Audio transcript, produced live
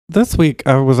this week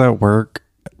I was at work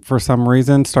for some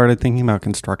reason, started thinking about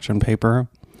construction paper.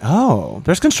 Oh,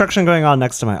 there's construction going on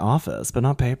next to my office, but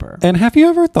not paper. And have you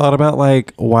ever thought about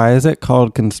like, why is it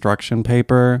called construction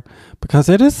paper? Because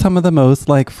it is some of the most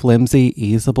like flimsy,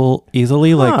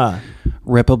 easily like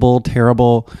rippable,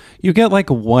 terrible. You get like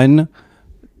one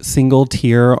single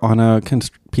tear on a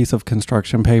piece of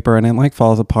construction paper and it like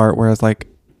falls apart. Whereas like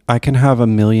I can have a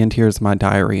million tears in my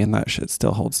diary and that shit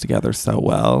still holds together so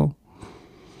well.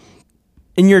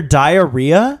 In your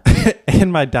diarrhea?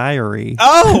 In my diary.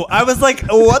 Oh, I was like,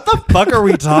 what the fuck are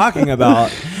we talking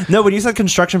about? No, when you said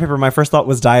construction paper, my first thought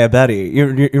was diabetes. You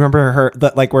remember her,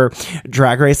 that like where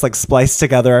Drag Race like spliced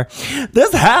together,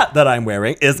 this hat that I'm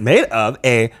wearing is made of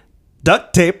a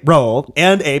duct tape roll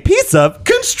and a piece of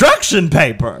construction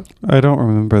paper. I don't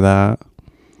remember that.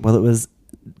 Well, it was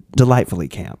delightfully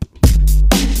camp.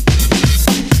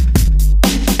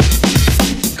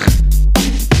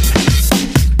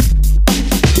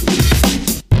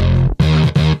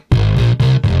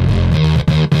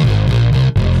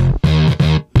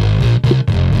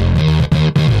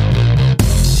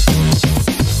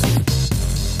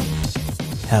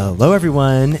 Hello,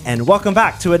 everyone, and welcome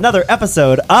back to another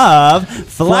episode of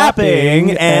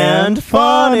Flapping and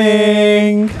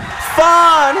Fawning.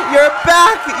 Fawn, you're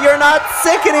back. You're not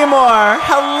sick anymore.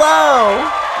 Hello.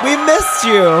 We missed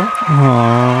you.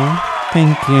 Aww,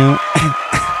 thank you.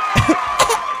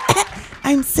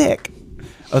 I'm sick.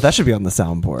 Oh, that should be on the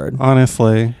soundboard.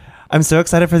 Honestly. I'm so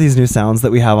excited for these new sounds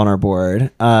that we have on our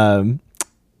board.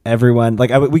 Everyone,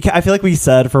 like I feel like we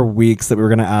said for weeks that we were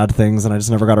going to add things and I just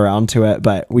never got around to it,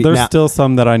 but there's still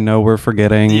some that I know we're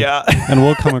forgetting. Yeah. And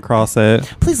we'll come across it.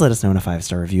 Please let us know in a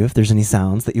 5-star review if there's any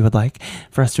sounds that you would like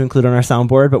for us to include on our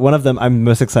soundboard. But one of them I'm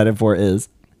most excited for is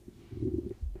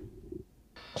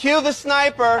cue the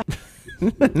sniper.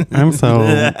 I'm so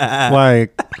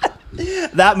like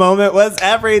that moment was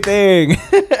everything.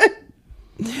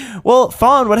 Well,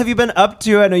 Fawn, what have you been up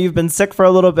to? I know you've been sick for a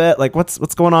little bit. Like, what's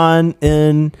going on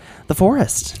in the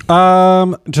forest?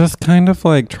 Just kind of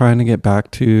like trying to get back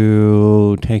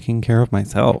to taking care of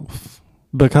myself.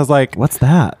 Because like, what's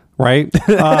that? Right?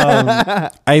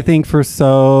 I think for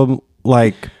so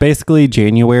like basically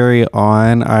January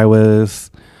on, I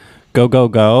was go.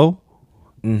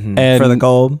 Mm-hmm. And for the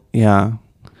gold. Yeah.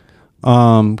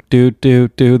 Do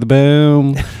the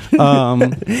boom.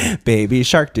 Baby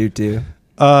shark do.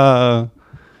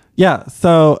 Yeah,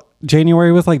 so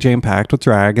January was like jam-packed with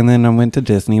drag, and then I went to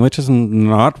Disney, which is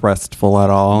not restful at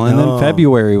all. And then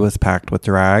February was packed with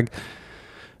drag.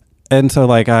 And so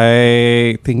like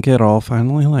I think it all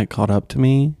finally like caught up to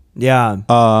me. Yeah.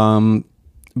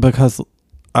 Because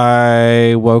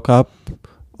I woke up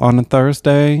on a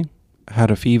Thursday, had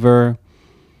a fever,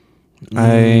 I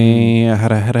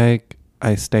had a headache,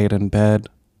 I stayed in bed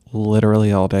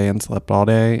literally all day and slept all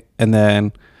day, and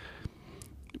then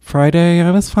Friday,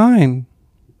 I was fine.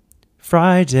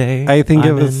 Friday, I think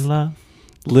I'm it was in love.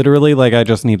 Literally like I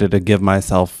just needed to give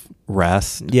myself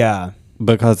rest. Yeah.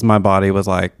 Because my body was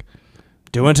like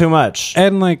doing too much.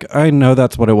 And like I know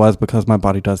that's what it was because my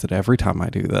body does it every time I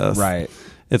do this. Right.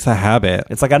 It's a habit.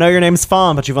 It's like, I know your name's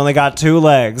Fawn, but you've only got 2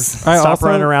 legs. Stop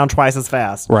running around twice as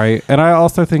fast. Right. And I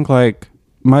also think like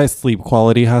my sleep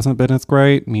quality hasn't been as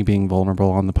great. Me being vulnerable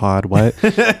on the pod. What?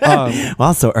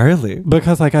 Wow, so early.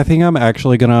 Because like I think I'm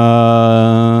actually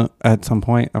gonna at some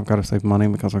point I've got to save money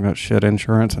because I've got shit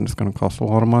insurance and it's gonna cost a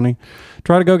lot of money.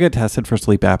 Try to go get tested for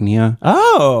sleep apnea.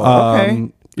 Oh,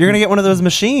 okay. You're gonna get one of those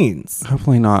machines.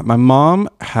 Hopefully not. My mom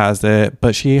has it,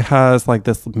 but she has like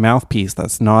this mouthpiece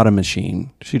that's not a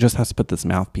machine. She just has to put this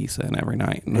mouthpiece in every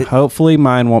night. And hopefully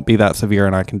mine won't be that severe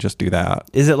and I can just do that.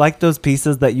 Is it like those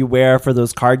pieces that you wear for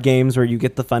those card games where you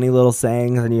get the funny little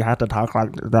sayings and you have to talk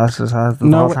like that's just how it's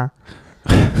no, all the time?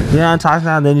 Yeah, talk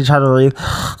now and then you try to read.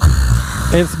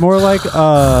 It's more like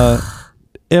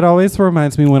it always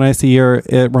reminds me when I see her,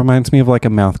 it reminds me of like a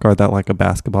mouth guard that like a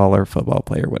basketball or football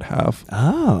player would have.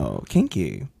 Oh,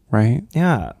 kinky. Right?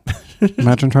 Yeah.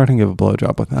 Imagine trying to give a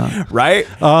blowjob with that. Right?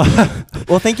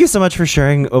 Well, thank you so much for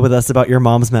sharing with us about your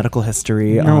mom's medical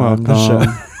history. You're welcome. The show.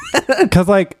 Because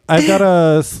like I've got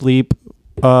a sleep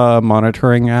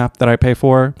monitoring app that I pay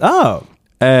for. Oh.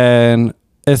 And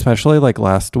especially like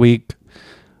last week,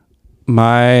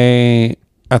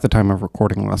 at the time of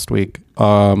recording last week,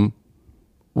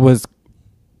 was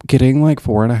getting like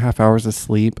 4.5 hours of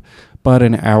sleep, but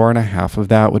an hour and a half of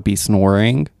that would be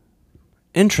snoring.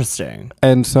 Interesting.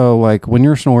 And so like when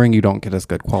you're snoring, you don't get as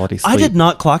good quality sleep. I did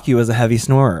not clock you as a heavy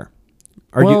snorer.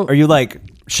 Are you like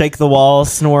shake the wall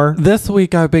snore? This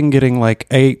week I've been getting like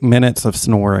 8 minutes of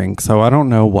snoring, so I don't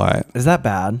know what. Is that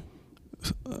bad?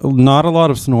 not a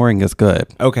lot of snoring is good.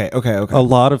 Okay. A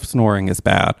lot of snoring is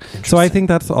bad. So I think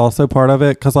that's also part of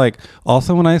it. Because like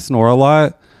also when I snore a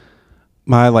lot,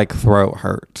 my like throat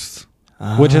hurts,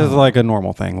 which is like a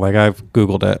normal thing. Like I've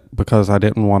Googled it because I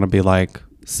didn't want to be like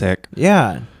sick.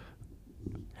 Yeah.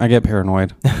 I get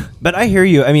paranoid. But I hear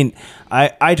you. I mean,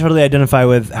 I totally identify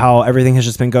with how everything has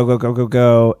just been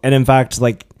go. And in fact,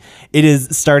 like it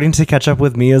is starting to catch up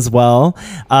with me as well.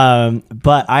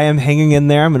 But I am hanging in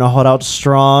there. I'm going to hold out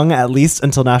strong, at least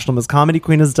until National Miss Comedy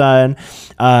Queen is done.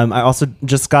 I also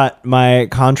just got my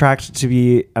contract to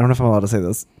be, I don't know if I'm allowed to say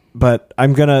this, but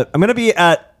I'm going to be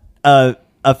at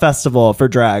a festival for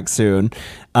drag soon.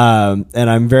 And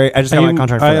I just got my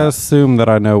contract for I that. assume that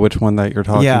I know which one that you're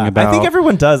talking about. I think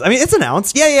everyone does. I mean, it's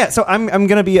announced. Yeah. So I'm going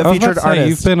to be a featured artist.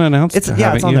 You've been announced. It's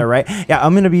on there, right? Yeah,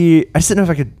 I'm going to be, I just didn't know if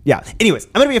I could, yeah. Anyways,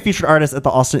 I'm going to be a featured artist at the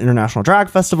Austin International Drag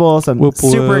Festival. So I'm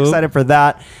super excited for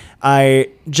that. I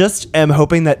just am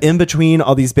hoping that in between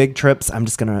all these big trips, I'm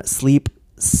just going to sleep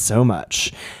so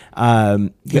much.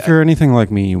 If you're anything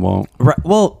like me, you won't. Right,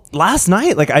 well, last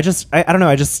night, like I don't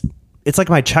know. It's like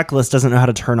my checklist doesn't know how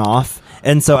to turn off.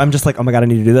 And so I'm just like, oh my God, I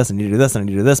need to do this. I need to do this. I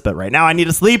need to do this. But right now I need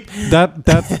to sleep.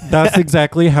 That's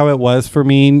exactly how it was for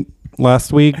me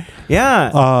last week.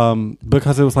 Yeah.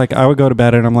 Because it was like, I would go to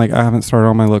bed and I'm like, I haven't started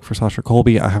on my look for Sasha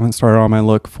Colby. I haven't started on my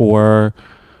look for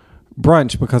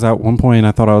brunch because at one point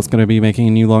I thought I was going to be making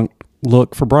a new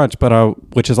look for brunch,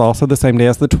 which is also the same day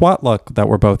as the twat look that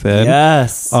we're both in.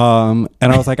 Yes. And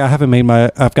I was like, I've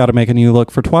got to make a new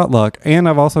look for twat look, and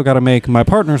I've also got to make my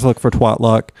partner's look for twat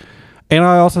look, and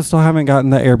I also still haven't gotten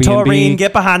the Airbnb. Taurine,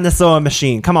 get behind the sewing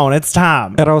machine. Come on, it's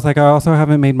time. And I was like, I also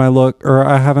haven't made my look, or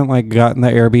I haven't like gotten the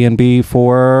Airbnb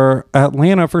for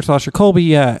Atlanta for Sasha Colby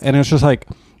yet, and it's just like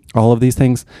all of these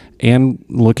things and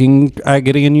looking at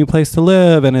getting a new place to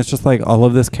live, and it's just like all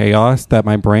of this chaos that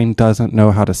my brain doesn't know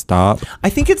how to stop. I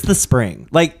think it's the spring.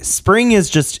 Like spring is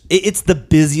just it's the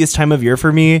busiest time of year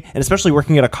for me, and especially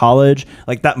working at a college,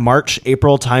 like that March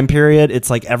April time period, it's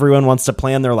like everyone wants to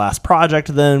plan their last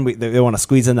project. Then they want to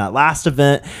squeeze in that last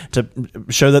event to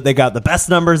show that they got the best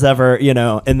numbers ever, you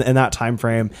know, in that time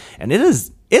frame. And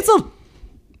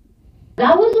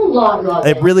that was a lot,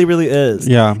 Robin. it really, really is.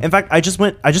 Yeah. In fact, I just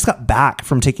got back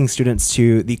from taking students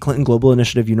to the Clinton Global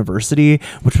Initiative University,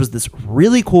 which was this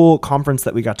really cool conference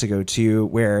that we got to go to,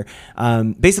 where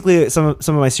basically some of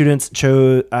my students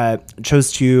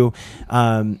chose to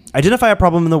identify a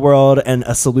problem in the world and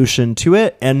a solution to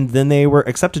it, and then they were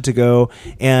accepted to go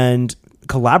and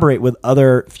collaborate with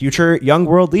other future young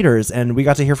world leaders. And we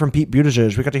got to hear from Pete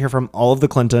Buttigieg. We got to hear from all of the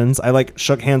Clintons. I like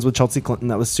shook hands with Chelsea Clinton.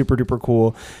 That was super duper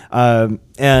cool.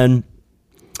 And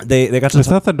they got to Is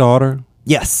that the daughter?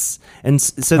 Yes. And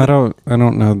so I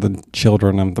don't know the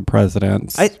children of the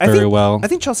presidents very well. I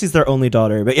think Chelsea's their only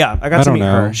daughter, but yeah, I got to meet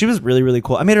her. She was really, really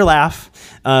cool. I made her laugh.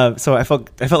 So I felt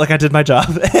like I did my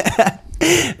job.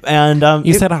 And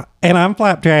you said, and I'm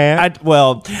Flapjack.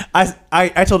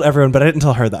 I told everyone, but I didn't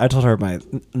tell her that. I told her my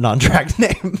non-drag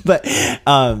name. But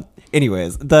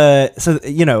anyways,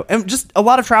 and just a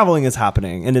lot of traveling is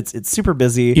happening, and it's super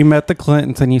busy. You met the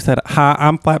Clintons, and you said, "Hi,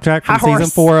 I'm Flapjack from season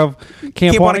 4 of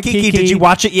Camp Wanakiki. Did you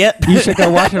watch it yet? You should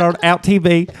go watch it on Out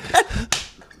TV."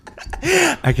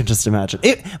 I can just imagine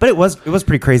it, but it was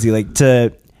pretty crazy.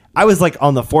 I was like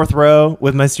on the 4th row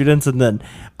with my students, and then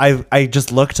I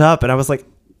just looked up and I was like,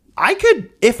 I could,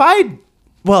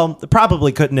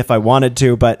 probably couldn't if I wanted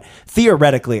to, but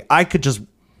theoretically I could just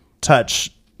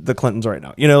touch the Clintons right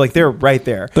now. You know, like they're right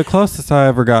there. The closest I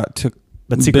ever got to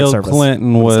Bill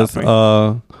Clinton was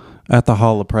at the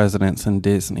Hall of Presidents in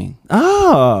Disney.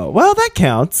 Oh, well, that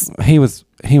counts. He was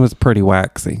pretty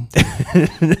waxy.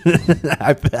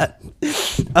 I bet.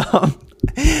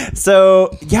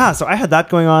 So I had that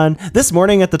going on this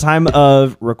morning. At the time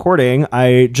of recording,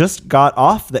 I just got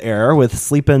off the air with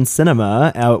Sleep In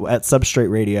Cinema out at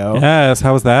Substrate Radio. Yes,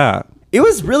 how was that? It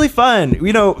was really fun.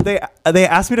 You know, they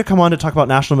asked me to come on to talk about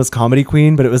National Miss Comedy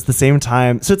Queen, but it was the same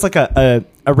time. So it's like a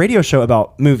radio show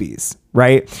about movies,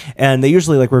 right? And they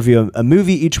usually like review a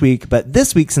movie each week, but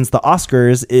this week, since the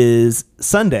Oscars is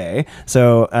Sunday,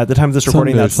 so at the time of this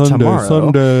recording, that's tomorrow.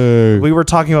 Sunday. We were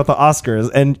talking about the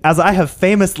Oscars, and as I have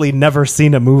famously never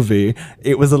seen a movie,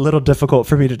 it was a little difficult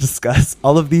for me to discuss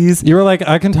all of these. You were like,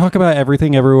 I can talk about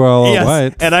everything everywhere all at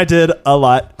once. And I did a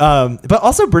lot. But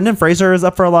also Brendan Fraser is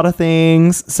up for a lot of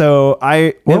things. So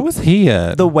what was he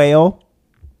at? The Whale.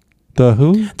 The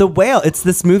who? The Whale. It's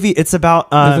this movie. It's about.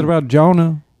 Is it about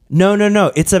Jonah?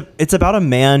 No. It's about a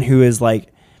man who is like.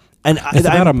 And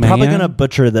I'm probably gonna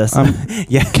butcher this.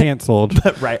 Yeah, canceled.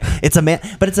 But right, it's a man,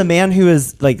 but it's a man who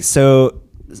is like so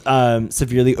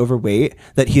severely overweight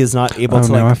that he is not able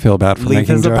to like. I feel bad for leave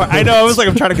making his jokes. I know. I was like,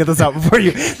 I'm trying to get this out before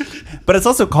you. But it's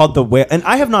also called The Whale, and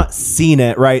I have not seen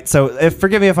it. Right, so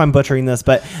forgive me if I'm butchering this,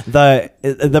 but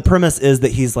the premise is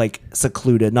that he's like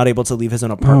secluded, not able to leave his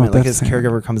own apartment. Like his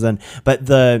caregiver comes in, but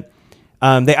they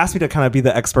asked me to kind of be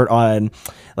the expert on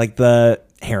like the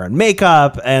hair and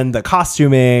makeup and the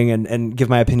costuming and give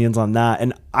my opinions on that.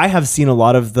 And I have seen a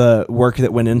lot of the work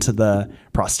that went into the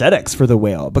prosthetics for the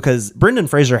whale, because Brendan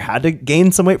Fraser had to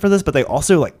gain some weight for this, but they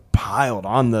also like piled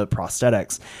on the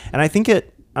prosthetics. And I think I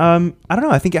don't know.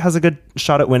 I think it has a good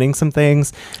shot at winning some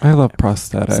things. I love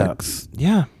prosthetics. So,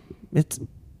 yeah, I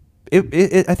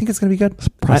think it's gonna be good.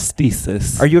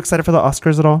 Prosthesis. Are you excited for the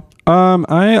Oscars at all?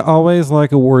 I always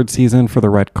like award season for the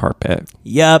red carpet.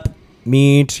 Yep,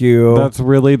 me too. That's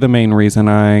really the main reason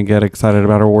I get excited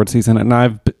about award season, and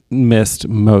I've missed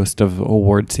most of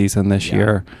award season this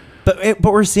year. But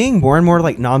we're seeing more and more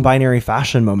like non-binary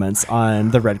fashion moments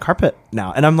on the red carpet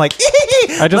now, and I'm like,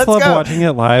 I just love watching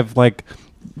it live. Like,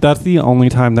 that's the only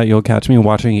time that you'll catch me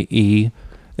watching E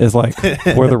is like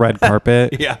for the red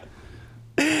carpet. Yeah.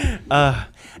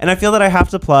 And I feel that I have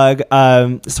to plug,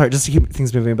 sorry, just to keep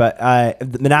things moving, but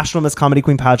the National Miss Comedy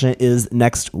Queen pageant is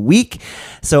next week.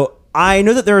 So I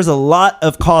know that there is a lot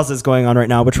of causes going on right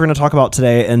now, which we're going to talk about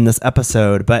today in this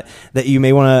episode, but that you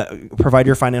may want to provide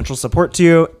your financial support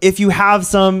to. If you have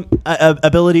some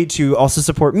ability to also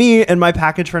support me and my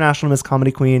package for National Miss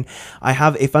Comedy Queen, I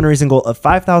have a fundraising goal of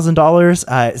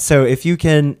 $5,000. So if you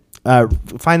can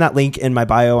find that link in my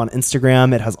bio on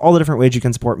Instagram. It has all the different ways you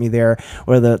can support me there,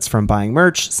 whether that's from buying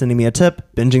merch, sending me a tip,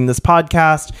 binging this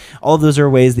podcast. All of those are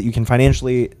ways that you can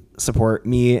financially support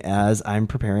me as I'm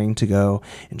preparing to go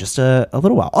in just a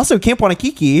little while. Also, Camp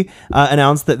Wanakiki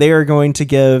announced that they are going to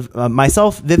give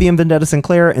myself, Vivian Vendetta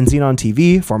Sinclair, and Xenon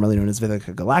TV, formerly known as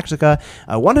Vivica Galactica,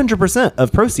 100%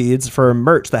 of proceeds for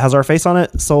merch that has our face on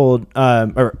it sold,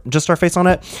 or just our face on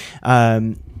it,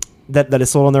 that is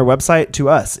sold on their website to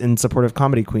us in support of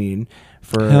Comedy Queen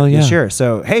for this year.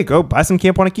 So, hey, go buy some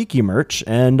Camp Wanakiki merch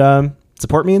and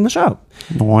support me in the show.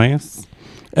 Nice.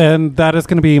 And that is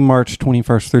going to be March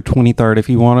 21st through 23rd. If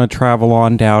you want to travel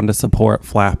on down to support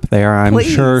Flap there, I'm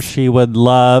sure she would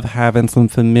love having some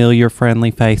familiar,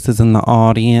 friendly faces in the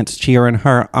audience cheering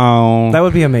her on. That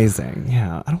would be amazing.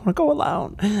 Yeah, I don't want to go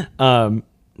alone.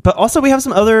 But also we have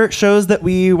some other shows that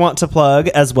we want to plug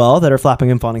as well that are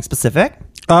Flapping and Fawning specific.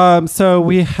 So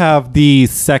we have the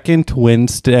second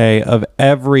Wednesday of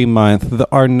every month.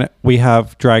 We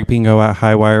have Drag Bingo at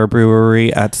Highwire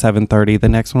Brewery at 7:30. The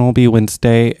next one will be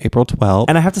Wednesday, April 12th.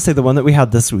 And I have to say, the one that we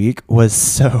had this week was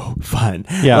so fun.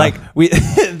 Yeah. Like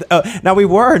now we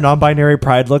wore our non-binary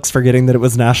pride looks, forgetting that it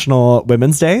was National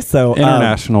Women's Day. So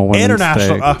International Women's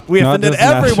Day. We offended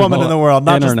every woman in the world,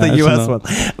 not just the U.S. one.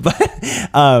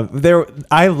 But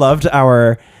I loved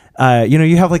our.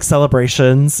 You have like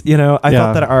celebrations, I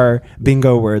thought that our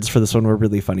bingo words for this one were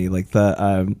really funny. Like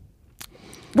what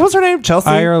was her name? Chelsea?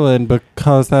 Ireland,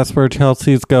 because that's where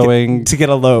Chelsea's going. To get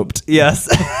eloped. Yes.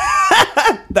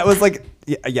 That was like,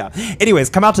 yeah. Anyways,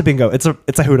 come out to bingo. It's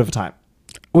a hoot of a time.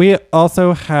 We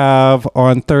also have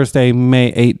on Thursday,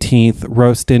 May 18th,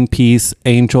 Roast in Peace,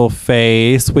 Angel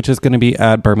Face, which is going to be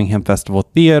at Birmingham Festival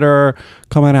Theater.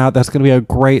 Coming out. That's going to be a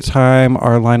great time.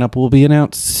 Our lineup will be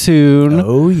announced soon.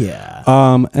 Oh, yeah.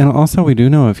 And also, we do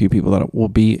know a few people that will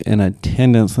be in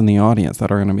attendance in the audience that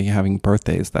are going to be having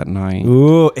birthdays that night.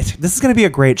 Ooh, this is going to be a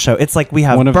great show. It's like we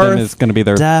have one of them is going to be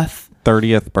their death.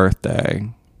 30th birthday.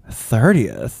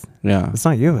 30th? Yeah. It's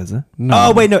not you, is it? No.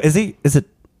 Oh, wait, no. Is it?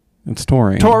 It's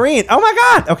Taurine. Taurine. Oh my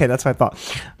God. Okay, that's what I thought.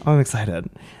 I'm excited.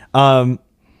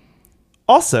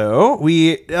 Also,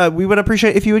 we would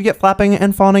appreciate if you would get Flapping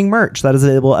and Fawning merch. That is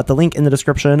available at the link in the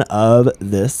description of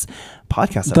this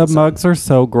podcast episode. The mugs are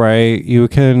so great. You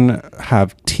can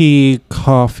have tea,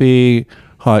 coffee,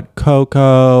 hot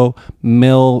cocoa,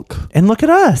 milk, and look at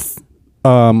us.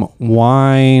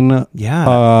 Wine, anything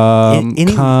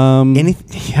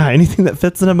that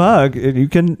fits in a mug, you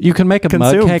can make a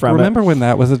mug cake. Remember when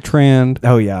that was a trend?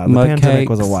 Oh yeah, the pandemic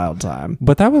was a wild time.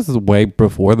 But that was way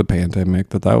before the pandemic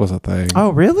that was a thing. Oh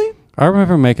really? I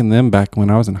remember making them back when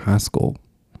I was in high school.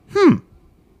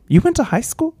 You went to high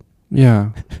school?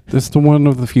 Yeah, this is one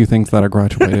of the few things that I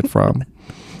graduated from.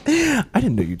 I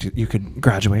didn't know you could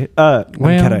graduate. I'm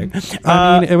kidding.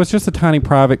 I mean, it was just a tiny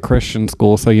private Christian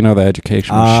school, so the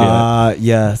education was shit.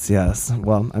 Yes.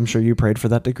 Well, I'm sure you prayed for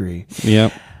that degree.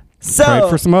 Yep. So prayed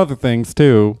for some other things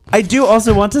too. I do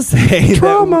also want to say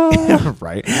Trauma.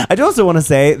 Right. I do also want to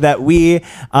say that we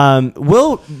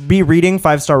will be reading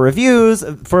 5-star reviews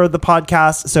for the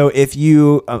podcast. So if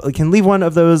you can leave one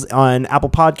of those on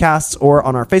Apple Podcasts or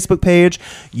on our Facebook page,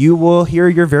 you will hear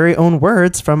your very own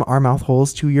words from our mouth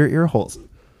holes to your ear holes.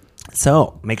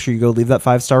 So make sure you go leave that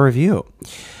 5-star review.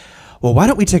 Well, why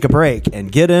don't we take a break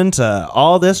and get into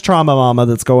all this trauma mama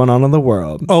that's going on in the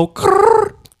world? Oh,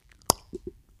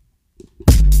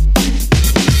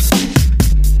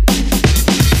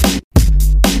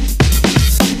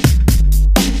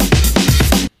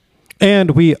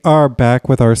 and we are back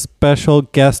with our special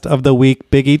guest of the week,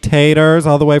 Biggie Taters,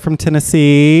 all the way from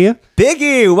Tennessee.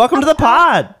 Biggie, welcome to the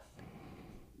pod.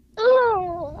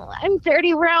 Oh, I'm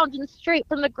dirty, round, and straight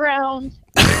from the ground.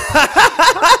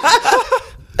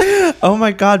 Oh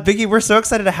my God, Biggie, we're so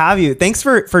excited to have you. Thanks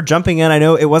for jumping in. I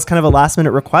know it was kind of a last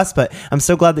minute request, but I'm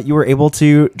so glad that you were able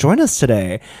to join us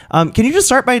today. Can you just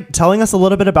start by telling us a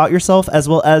little bit about yourself as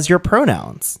well as your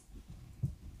pronouns?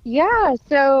 Yeah,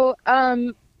 so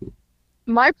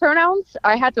my pronouns,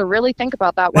 I had to really think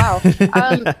about that. Wow.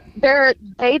 They're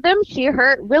they, them, she,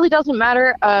 her. Really doesn't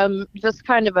matter. Just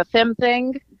kind of a femme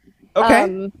thing.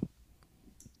 Okay.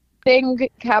 Thing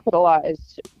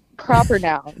capitalized. Proper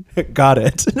noun. Got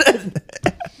it.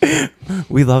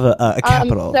 We love a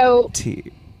capital so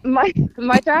T. My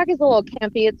drag is a little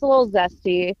campy. It's a little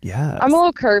zesty. Yeah. I'm a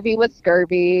little curvy with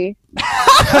scurvy.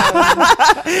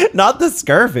 Not the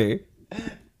scurvy.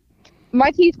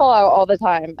 My teeth fall out all the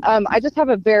time. I just have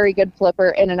a very good flipper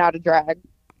in and out of drag.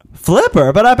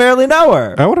 Flipper, but I barely know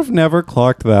her. I would have never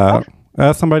clocked that.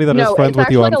 As somebody that is friends with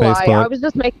you on Facebook. I was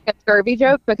just making a scurvy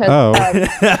joke because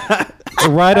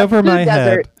right over my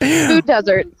head. Food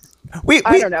deserts.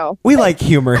 I don't know. We like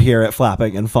humor here at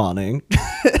Flapping and Fawning.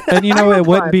 And you know, it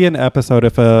wouldn't be an episode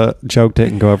if a joke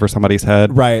didn't go over somebody's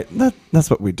head. Right. That's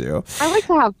what we do. I like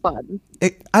to have fun.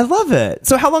 I love it.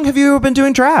 So how long have you been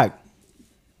doing drag?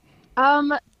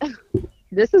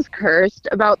 This is cursed.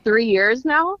 About 3 years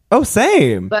now. Oh,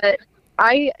 same. But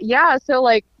so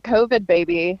like COVID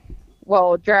baby.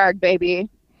 Well, drag baby.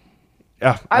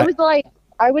 Yeah. I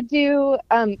would do,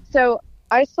 so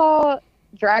I saw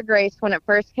Drag Race when it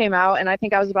first came out, and I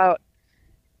think I was about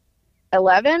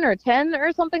 11 or 10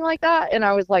 or something like that. And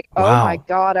I was like, oh my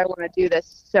God, I want to do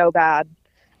this so bad.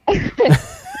 And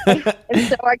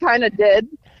so I kind of did.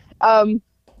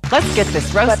 Let's get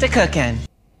this roasted cooking.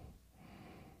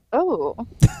 Oh,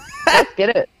 let's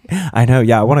get it. I know.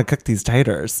 Yeah. I want to cook these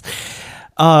taters.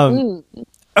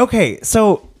 Okay.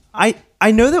 So I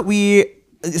know that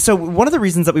so one of the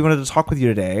reasons that we wanted to talk with you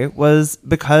today was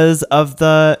because of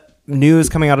the news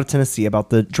coming out of Tennessee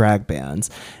about the drag bans.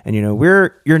 And, you know,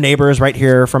 we're your neighbors right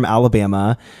here from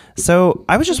Alabama. So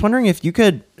I was just wondering if you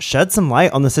could shed some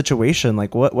light on the situation.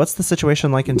 Like what's the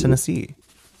situation like in Tennessee?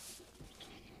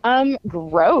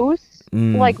 Gross.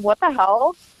 Like, what the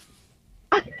hell?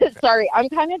 Sorry, I'm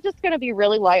kind of just going to be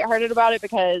really lighthearted about it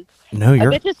because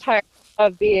I'm just tired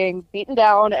of being beaten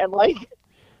down and like,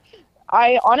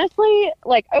 I honestly,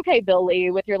 like, okay, Bill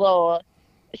Lee, with your little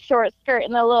short skirt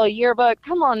and the little yearbook,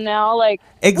 come on now, like,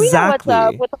 exactly. We know what's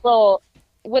up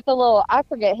with the little, I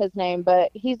forget his name,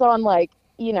 but he's on, like,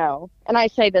 you know, and I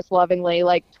say this lovingly,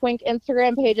 like, twink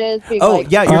Instagram pages. Being you're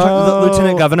talking about the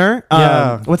Lieutenant Governor?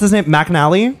 Yeah. What's his name?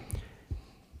 McNally?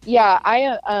 Yeah,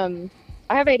 I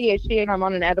have ADHD and I'm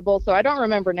on an edible, so I don't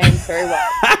remember names very well.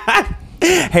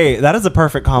 Hey, that is a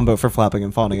perfect combo for Flapping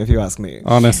and Fawning, if you ask me.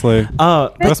 Honestly.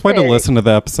 Best way to listen to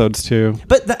the episodes, too.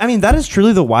 But, that is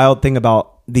truly the wild thing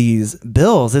about these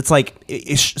bills. It's like,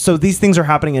 so these things are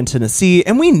happening in Tennessee,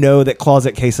 and we know that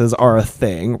closet cases are a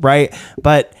thing, right?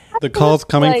 But the call's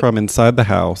coming from inside the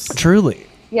house. Truly.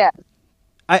 Yes.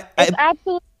 It's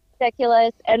absolutely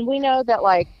ridiculous, and we know that,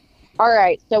 like, all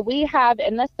right, so we have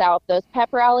in the South those pep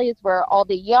rallies where all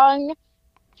the young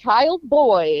child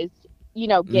boys, you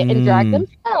know, get and drag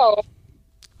themselves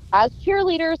as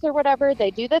cheerleaders or whatever. They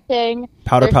do the thing.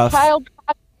 Powder There's puff. Child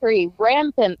poetry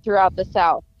rampant throughout the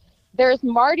South. There's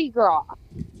Mardi Gras.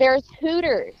 There's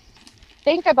Hooters.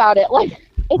 Think about it. Like,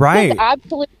 it's just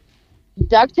absolutely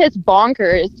ducked his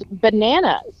bonkers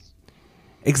bananas.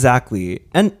 Exactly.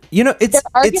 And, you know, Their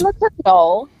arguments are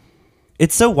dull.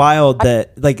 It's so wild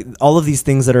that like all of these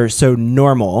things that are so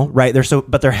normal, right?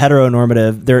 But they're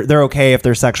heteronormative. They're okay if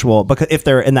they're sexual, because if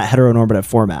they're in that heteronormative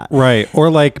format, right?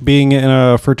 Or like being in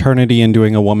a fraternity and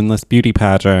doing a womanless beauty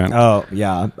pageant. Oh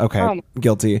yeah, okay,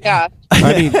 guilty. Yeah,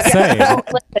 I mean,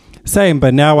 same.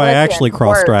 But now I actually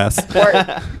cross dress.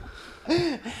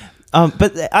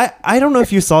 But I don't know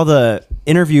if you saw the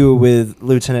interview with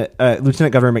Lieutenant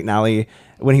Governor McNally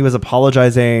when he was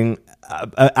apologizing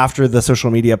after the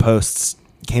social media posts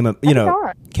came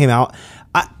out.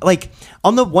 Like,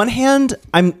 on the one hand,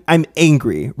 I'm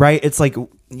angry, right? It's like,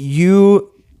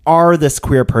 you are this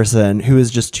queer person who is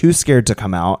just too scared to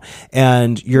come out,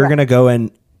 and you're going to go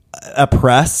and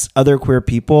oppress other queer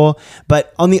people.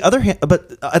 But on the other hand,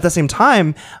 but at the same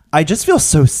time, I just feel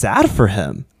so sad for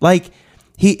him. Like,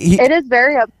 it is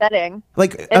very upsetting.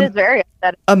 Like, it is very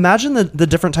upsetting. Imagine the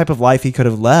different type of life he could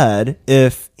have led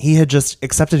if he had just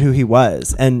accepted who he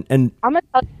was. And I'm gonna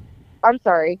tell you, I'm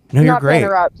sorry. No, you're great.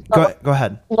 Go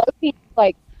ahead. Loki,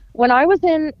 like, when I was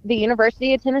in the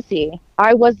University of Tennessee,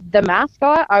 I was the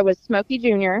mascot. I was Smokey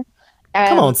Jr.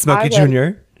 Come on, Smokey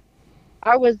Jr.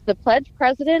 I was the pledge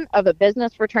president of a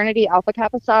business fraternity, Alpha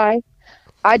Kappa Psi.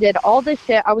 I did all this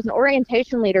shit. I was an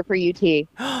orientation leader for UT.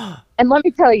 And let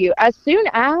me tell you, as soon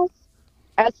as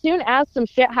some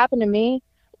shit happened to me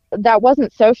that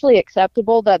wasn't socially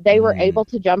acceptable, that they were able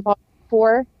to jump on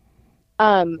for,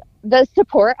 the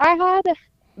support I had,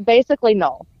 basically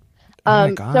null.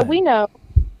 So we know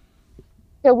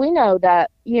that,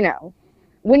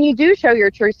 when you do show your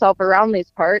true self around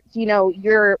these parts,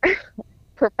 your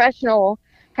professional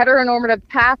heteronormative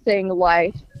passing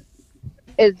life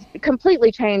is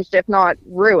completely changed, if not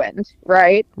ruined,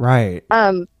 right? Right.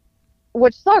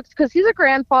 Which sucks, because he's a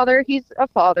grandfather, he's a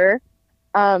father.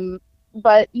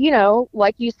 But,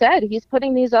 like you said, he's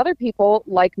putting these other people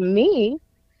like me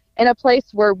in a place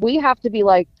where we have to be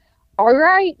like, all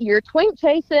right, you're twink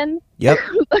chasing. Yep.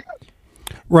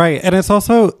 Right. And it's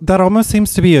also, that almost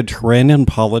seems to be a trend in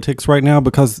politics right now,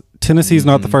 because Tennessee's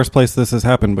not the first place this has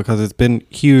happened, because it's been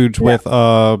huge with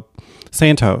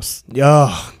Santos.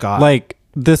 Oh, God. Like,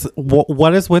 this,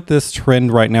 what is with this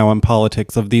trend right now in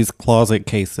politics of these closet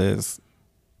cases?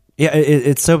 Yeah,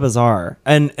 it's so bizarre.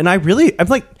 And I'm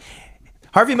like,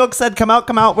 Harvey Milk said, come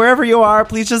out wherever you are,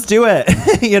 please just do it.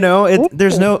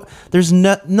 There's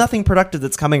nothing productive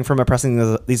that's coming from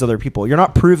oppressing these other people. You're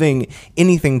not proving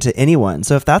anything to anyone.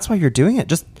 So if that's why you're doing it,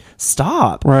 just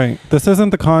stop. Right. This isn't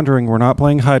The Conjuring. We're not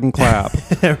playing hide and clap.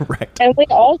 Right. And we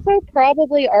also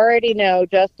probably already know,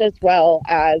 just as well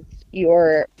as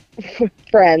your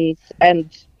friends and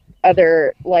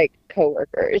other, like,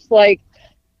 coworkers, like,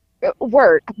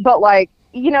 work, but, like,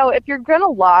 if you're gonna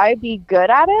lie, be good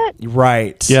at it.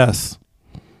 Right. Yes.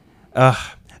 I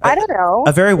don't know.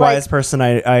 A very wise person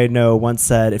I know once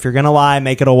said, if you're gonna lie,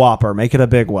 make it a Whopper, make it a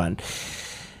big one.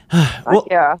 Well,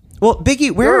 yeah. Well,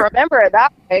 Biggie, you'll remember it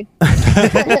that way.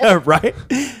 Right.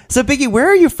 So, Biggie, where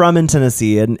are you from in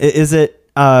Tennessee? And is it,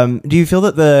 do you feel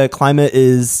that the climate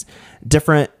is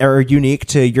different or unique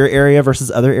to your area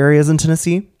versus other areas in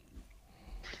Tennessee?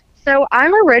 So I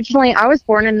was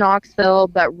born in Knoxville,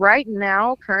 but right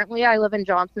now, currently I live in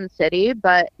Johnson City,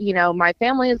 but, my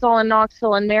family is all in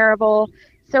Knoxville and Maryville,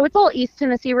 so it's all East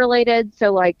Tennessee related,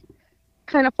 so, like,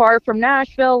 kind of far from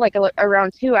Nashville, like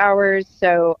around 2 hours,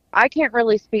 so I can't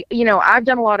really speak, I've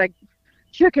done a lot of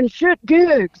chicken shit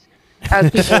gigs,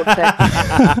 as people would say.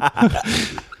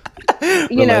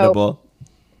 Relatable.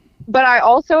 But I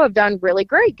also have done really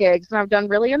great gigs, and I've done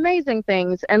really amazing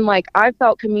things, and, like, I've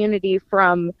felt community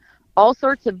from all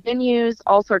sorts of venues,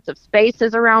 all sorts of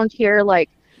spaces around here, like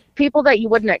people that you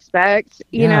wouldn't expect,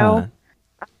 you know,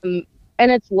 and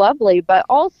it's lovely. But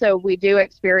also we do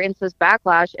experience this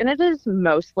backlash, and it is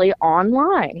mostly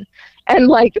online. And,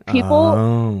 like,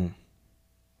 people,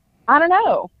 I don't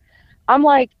know. I'm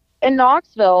like, in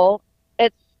Knoxville,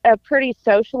 it's a pretty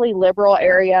socially liberal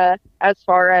area as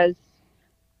far as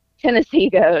Tennessee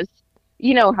goes.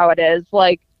 You know how it is,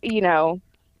 like,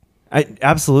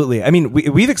 absolutely. I mean,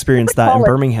 we've experienced that in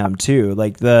Birmingham too.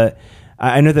 Like,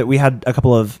 I know that we had a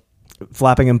couple of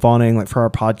flapping and fawning, like, for our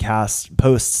podcast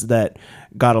posts that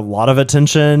got a lot of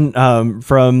attention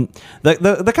from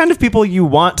the kind of people you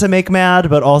want to make mad,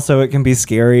 but also it can be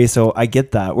scary. So I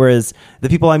get that. Whereas the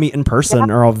people I meet in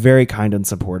person are all very kind and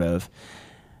supportive.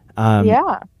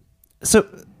 So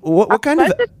what kind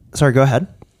of? Sorry, go ahead.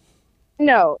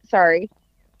 No, sorry.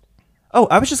 Oh,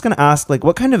 I was just going to ask, like,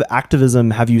 what kind of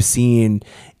activism have you seen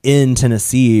in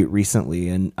Tennessee recently?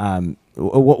 And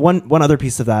one other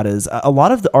piece of that is a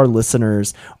lot of our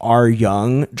listeners are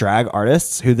young drag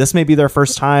artists who this may be their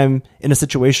first time in a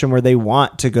situation where they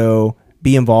want to go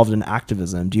be involved in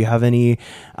activism. Do you have any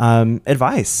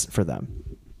advice for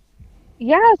them?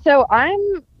 Yeah, so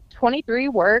I'm 23,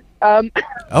 work. Oh,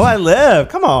 I live.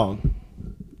 Come on.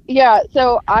 Yeah,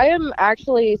 so I am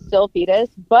actually still fetus,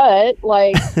 but,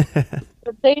 like,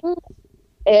 the thing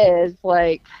is,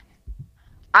 like,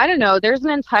 I don't know, there's an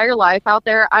entire life out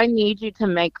there. I need you to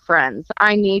make friends.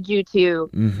 I need you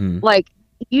to, like,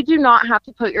 you do not have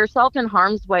to put yourself in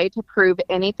harm's way to prove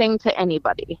anything to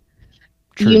anybody.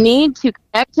 Truth. You need to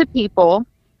connect to people.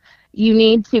 You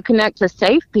need to connect to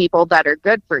safe people that are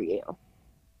good for you.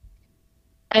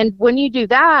 And when you do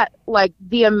that, like,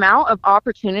 the amount of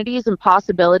opportunities and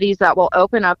possibilities that will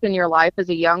open up in your life as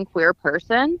a young queer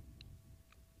person,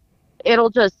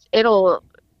 it'll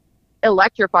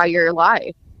electrify your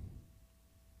life.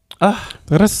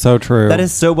 That is so true. That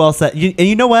is so well said. And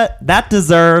you know what? That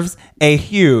deserves a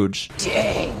huge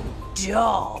ding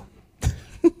dong.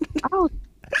 Oh,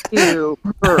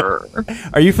 super.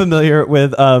 Are you familiar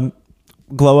with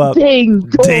Glow Up? Ding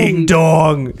dong. Ding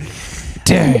dong.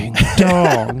 Ding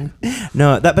dong.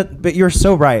 No, but you're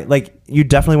so right. Like, you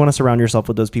definitely want to surround yourself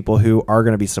with those people who are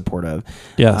going to be supportive.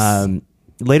 Yes.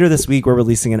 Later this week, we're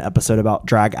releasing an episode about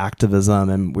drag activism,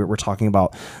 and we're talking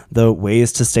about the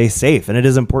ways to stay safe. And it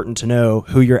is important to know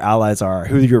who your allies are,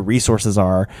 who your resources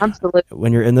are. Absolutely.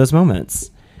 When you're in those moments.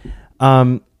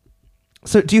 So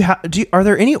are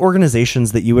there any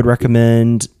organizations that you would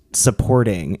recommend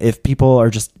supporting if people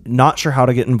are just not sure how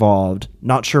to get involved,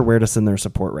 not sure where to send their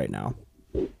support right now?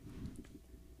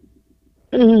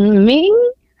 Me?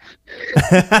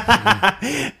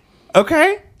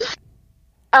 Okay.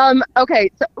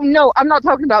 Okay. So, no, I'm not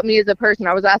talking about me as a person.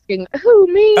 I was asking who,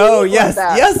 me? Oh, yes.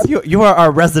 Yes. You are our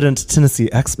resident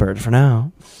Tennessee expert for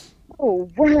now. Oh,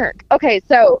 work. Okay.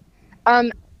 So,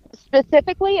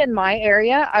 specifically in my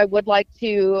area, I would like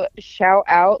to shout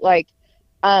out, like,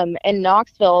 in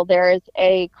Knoxville, there is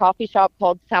a coffee shop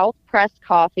called South Press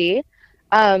Coffee.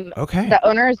 Okay. The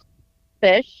owner is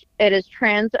Fish. It is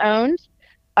trans owned.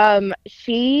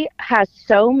 She has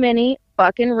so many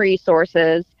fucking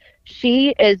resources. She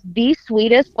is the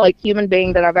sweetest, like, human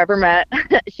being that I've ever met.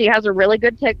 She has a really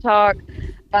good TikTok.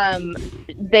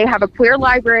 They have a queer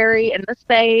library in the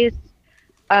space.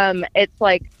 It's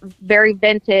like very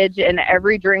vintage, and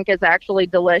every drink is actually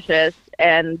delicious,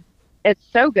 and it's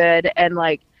so good. And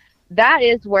like, that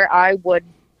is where I would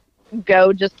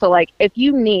go, just to, like, if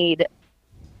you need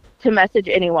to message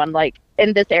anyone, like,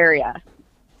 in this area,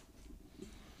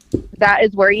 that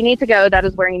is where you need to go. That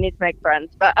is where you need to make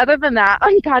friends. But other than that,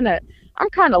 I'm kind of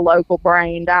local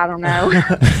brained. I don't know.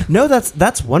 No,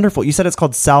 that's wonderful. You said it's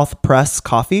called South Press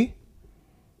Coffee?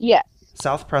 Yes.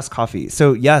 South Press Coffee.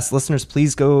 So yes, listeners,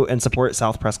 please go and support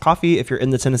South Press Coffee if you're in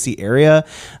the Tennessee area.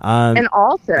 And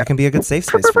also, that can be a good safe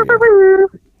space for you.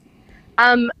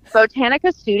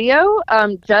 Botanica Studio,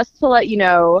 just to let you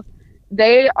know,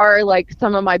 they are, like,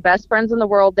 some of my best friends in the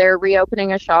world. They're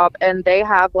reopening a shop, and they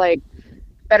have, like,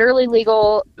 federally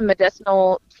legal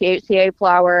medicinal THCA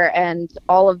flower and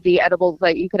all of the edibles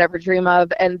that you could ever dream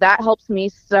of. And that helps me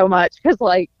so much, because,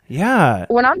 like, yeah,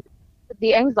 when I'm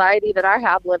the anxiety that I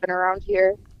have living around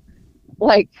here,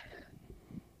 like,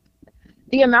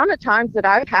 the amount of times that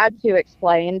I've had to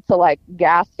explain to, like,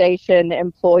 gas station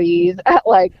employees at,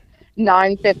 like,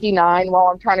 9:59 while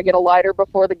I'm trying to get a lighter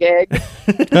before the gig.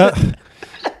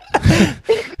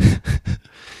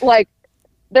 Like,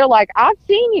 they're like, I've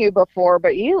seen you before,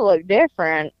 but you look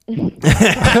different. I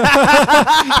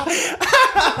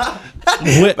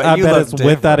bet it's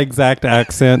with that exact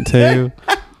accent too.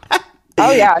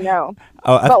 Oh yeah, no.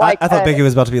 Oh, I thought Biggie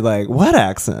was about to be like, what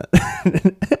accent?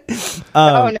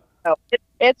 Oh no.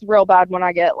 It's real bad when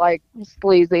I get, like,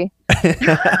 sleazy.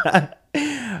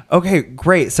 Okay,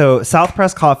 great. So South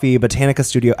Press Coffee, Botanica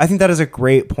Studio. I think that is a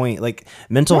great point. Like,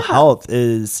 mental health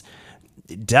is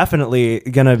definitely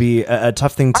gonna be a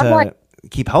tough thing to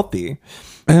keep healthy.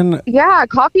 And yeah,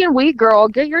 coffee and weed, girl,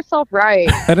 get yourself right.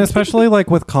 And especially,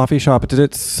 like, with coffee shop,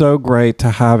 it's so great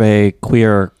to have a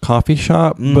queer coffee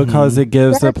shop, because it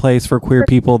gives a place for queer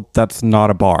people that's not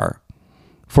a bar.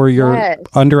 For your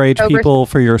underage people,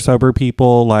 for your sober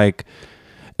people, like,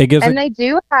 it gives. And they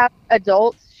do have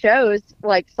adult shows,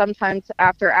 like, sometimes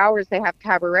after hours. They have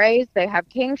cabarets, they have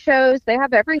king shows, they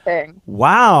have everything.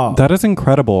 Wow, that is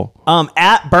incredible.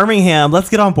 At Birmingham, let's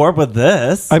get on board with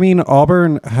this. I mean,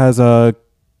 Auburn has a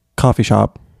coffee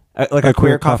shop, like a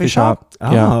queer coffee shop.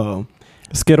 Oh, yeah.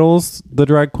 Skittles, the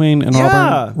drag queen in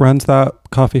Auburn, runs that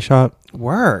coffee shop.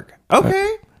 Work.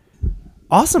 Okay,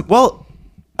 awesome. Well,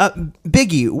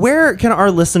 Biggie, where can our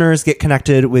listeners get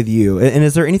connected with you? And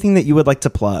is there anything that you would like to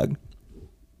plug?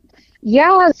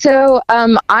 Yeah, so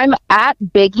I'm at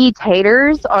Biggie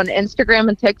Taters on Instagram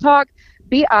and TikTok.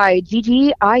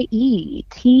 BIGGIE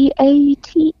TATERS.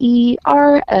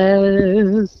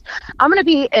 I'm going to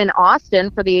be in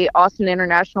Austin for the Austin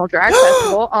International Drag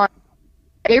Festival on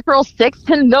April 6th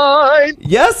to 9th.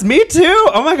 Yes, me too.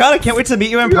 Oh my God, I can't wait to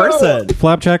meet you in person.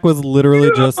 Flapjack was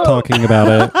literally just talking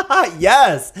about it.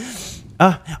 Yes.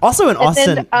 Also in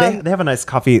Austin, they have a nice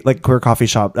coffee, like queer coffee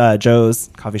shop, Joe's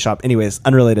Coffee Shop. Anyways,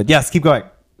 unrelated. Yes, keep going.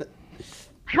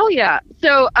 Hell yeah.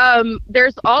 So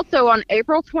there's also on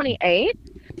April 28th,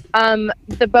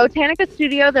 the Botanica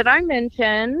Studio that I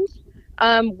mentioned,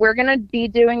 we're going to be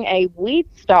doing a weed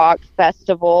stock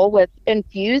festival with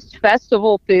infused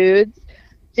festival foods.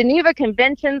 Geneva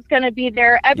Convention's going to be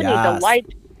there. Ebony Delight's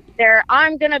there.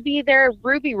 I'm going to be there.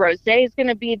 Ruby Rosé is going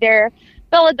to be there.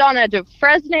 Belladonna de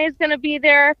Fresnay is going to be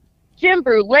there. Jim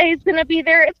Brûlée is going to be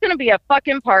there. It's going to be a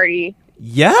fucking party.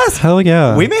 Yes. Hell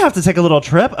yeah. We may have to take a little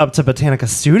trip up to Botanica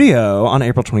Studio on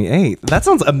April 28th. That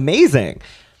sounds amazing.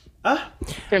 Well,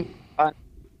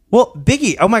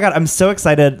 Biggie, oh my God, I'm so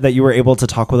excited that you were able to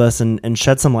talk with us and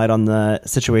shed some light on the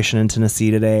situation in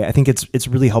Tennessee today. I think it's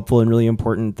really helpful and really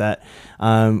important that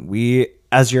we,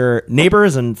 as your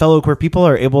neighbors and fellow queer people,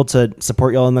 are able to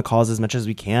support y'all in the cause as much as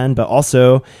we can, but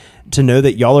also to know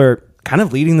that y'all are kind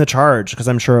of leading the charge, because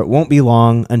I'm sure it won't be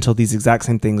long until these exact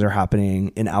same things are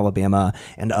happening in Alabama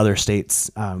and other states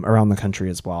around the country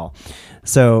as well.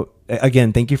 So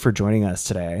again, thank you for joining us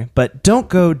today, but don't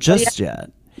go just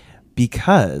yet,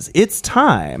 because it's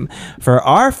time for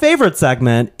our favorite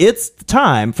segment. It's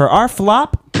time for our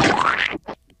flop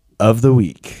of the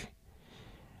week.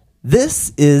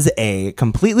 This is a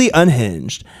completely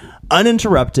unhinged,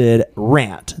 uninterrupted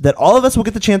rant that all of us will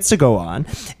get the chance to go on.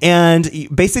 And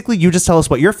basically, you just tell us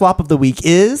what your flop of the week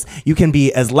is. You can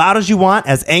be as loud as you want,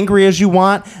 as angry as you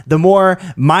want. The more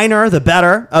minor, the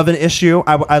better of an issue.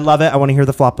 I love it. I want to hear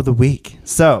the flop of the week.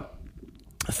 So,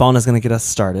 Fawn is going to get us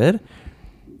started.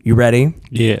 You ready?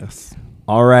 Yes.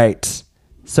 All right.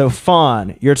 So,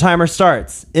 Fawn, your timer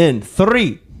starts in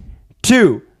 3,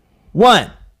 2,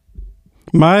 1.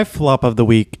 My flop of the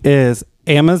week is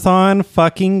Amazon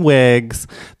fucking wigs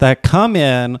that come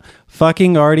in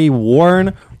fucking already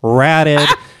worn, ratted,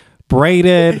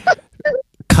 braided,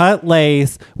 cut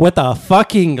lace with a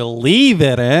fucking leave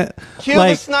in it. Cue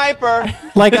the sniper.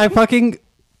 Like I fucking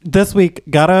this week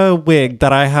got a wig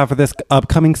that I have for this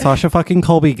upcoming Sasha fucking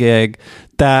Colby gig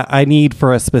that I need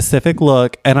for a specific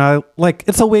look, and I like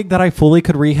it's a wig that I fully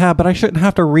could rehab, but I shouldn't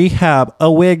have to rehab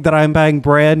a wig that I'm buying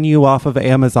brand new off of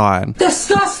Amazon.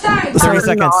 Disgusting. 30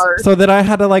 seconds. So that I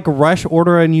had to like rush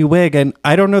order a new wig, and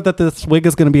I don't know that this wig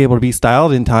is going to be able to be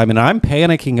styled in time, and I'm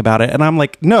panicking about it, and I'm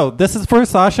like, no, this is for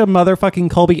Sasha motherfucking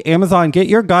Colby. Amazon, get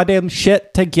your goddamn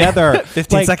shit together.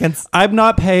 15 seconds. I'm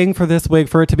not paying for this wig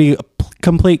for it to be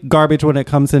complete garbage when it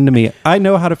comes into me. I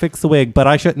know how to fix the wig, but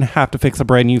I shouldn't have to fix a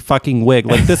brand new fucking wig.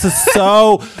 Like this is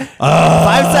so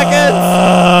 5 seconds.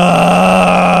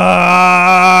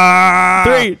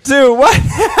 3, 2, 1.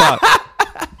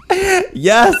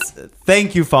 Yes.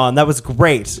 Thank you, Fawn. That was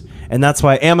great. And that's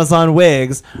why Amazon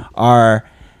wigs are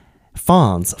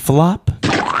Fawn's flop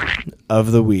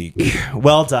of the week.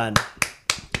 Well done.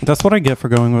 That's what I get for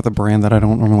going with a brand that I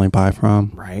don't normally buy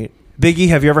from. Right. Biggie,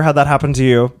 have you ever had that happen to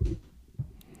you?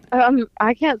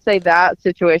 I can't say that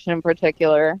situation in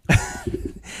particular.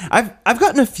 I've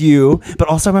gotten a few, but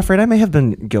also I'm afraid I may have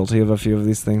been guilty of a few of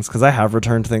these things, because I have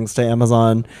returned things to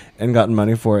Amazon and gotten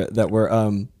money for it that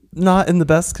were not in the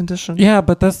best condition. Yeah,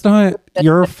 but that's not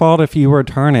your fault if you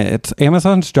return it. It's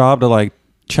Amazon's job to like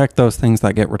check those things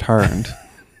that get returned.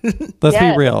 Let's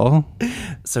be real.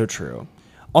 So true.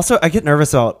 Also, I get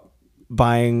nervous about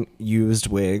buying used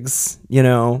wigs. You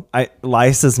know,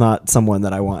 Lice is not someone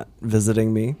that I want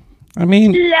visiting me. I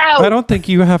mean, I don't think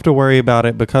you have to worry about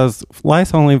it because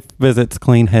Lice only visits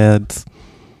clean heads.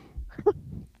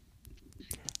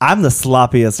 I'm the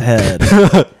sloppiest head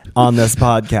on this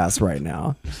podcast right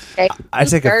now. I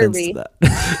take offense to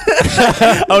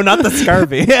that. Oh, not the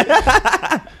scurvy.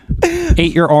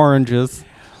 Ate your oranges.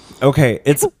 Okay,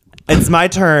 it's my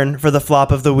turn for the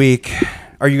flop of the week.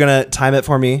 Are you going to time it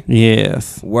for me?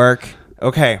 Yes. Work.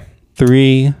 Okay.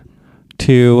 3,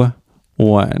 2,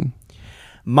 1.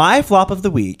 My flop of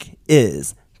the week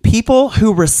is people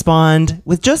who respond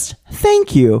with just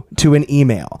thank you to an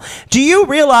email. Do you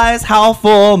realize how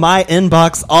full my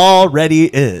inbox already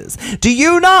is? Do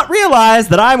you not realize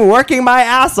that I'm working my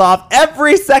ass off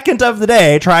every second of the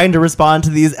day trying to respond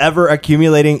to these ever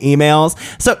accumulating emails?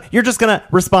 So you're just going to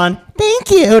respond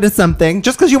thank you to something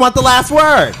just because you want the last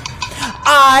word.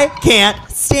 I can't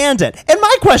stand it. And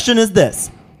my question is this: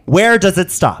 where does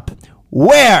it stop?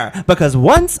 Where? Because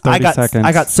once I 30 got seconds.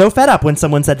 I got so fed up when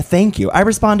someone said thank you. I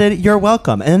responded, "You're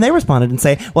welcome," and then they responded and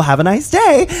say, "Well, have a nice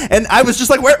day." And I was just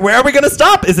like, "Where are we going to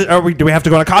stop? Do we have to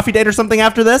go on a coffee date or something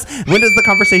after this? When does the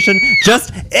conversation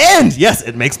just end?" Yes,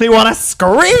 it makes me want to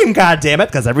scream. God damn it!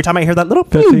 Because every time I hear that little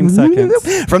 15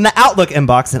 seconds from the Outlook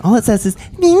inbox, and all it says is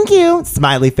 "thank you"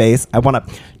 smiley face, I want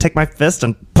to take my fist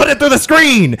and put it through the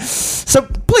screen. So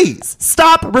please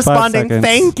stop responding seconds.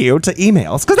 thank you to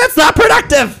emails because that's not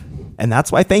productive. And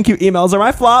that's why thank you emails are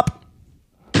my flop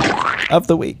of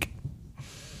the week.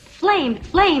 Flames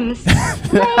on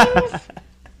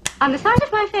the side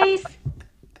of my face.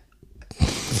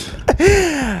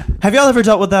 Have y'all ever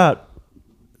dealt with that?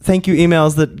 Thank you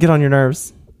emails that get on your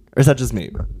nerves? Or is that just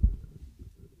me?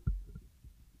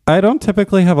 I don't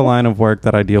typically have a line of work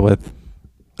that I deal with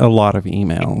a lot of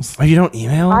emails. Oh, you don't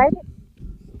email?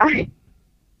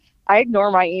 I ignore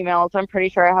my emails. I'm pretty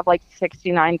sure I have like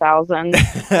 69,000. Not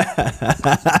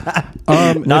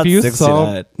if you 69.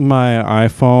 saw my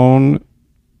iPhone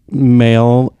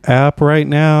mail app right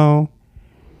now,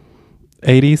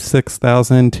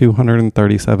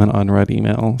 86,237 unread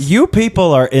emails. You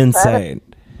people are insane.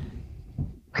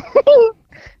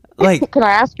 Like, Can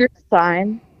I ask your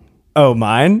sign? oh,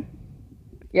 mine?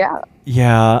 Yeah.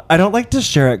 Yeah, I don't like to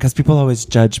share it because people always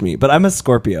judge me, but I'm a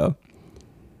Scorpio.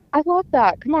 I love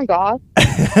that. Come on, Goth.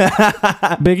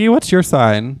 Biggie, what's your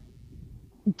sign?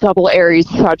 Double Aries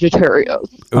Sagittarius.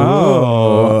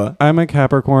 Oh, I'm a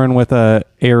Capricorn with a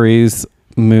Aries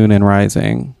moon and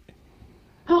rising.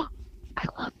 I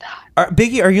love that.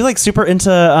 Biggie, are you like super into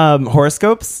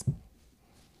horoscopes?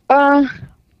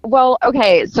 Well,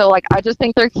 okay, so like I just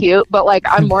think they're cute, but like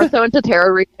I'm more so into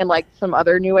tarot reading and like some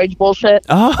other new age bullshit.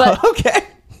 Oh, but okay.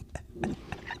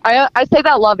 I say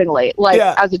that lovingly, like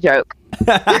as a joke.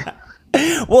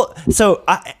 Well, so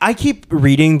I keep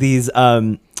reading these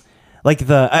like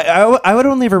I would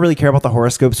only ever really care about the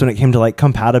horoscopes when it came to like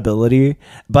compatibility,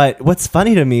 but what's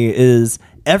funny to me is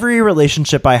every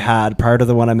relationship I had prior to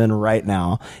the one I'm in right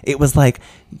now, it was like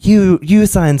you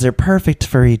signs are perfect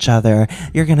for each other,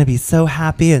 you're gonna be so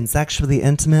happy and sexually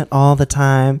intimate all the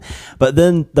time. But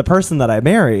then the person that I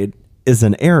married is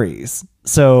an Aries,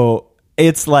 so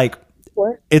it's like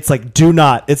it's like do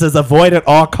not. It says avoid at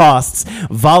all costs.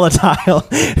 Volatile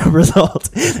result.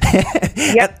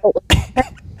 Yep.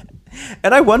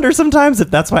 And I wonder sometimes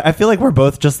if that's why I feel like we're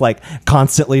both just like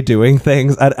constantly doing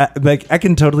things. I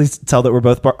can totally tell that we're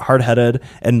both hard-headed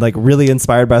and like really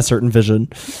inspired by a certain vision.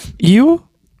 You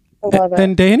I love it.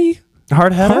 and Danny?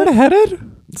 Hard-headed?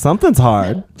 Hard-headed? Something's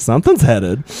hard. Something's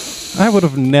headed. I would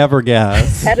have never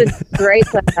guessed. Headed straight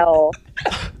to hell.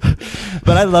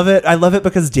 But I love it. I love it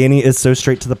because Danny is so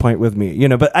straight to the point with me, you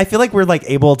know, but I feel like we're like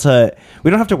able to, we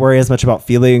don't have to worry as much about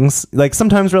feelings. Like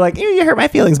sometimes we're like, you hurt my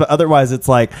feelings, but otherwise it's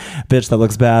like, bitch, that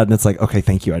looks bad. And it's like, okay,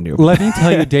 thank you. I knew. Let me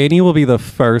tell you, Danny will be the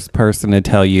first person to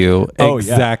tell you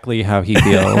exactly how he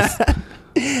feels.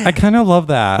 I kind of love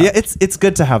that. Yeah, it's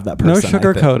good to have that person. No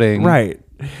sugarcoating. Right.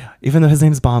 Even though his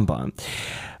name's Bon Bon.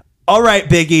 All right,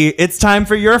 Biggie, it's time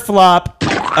for your flop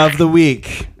of the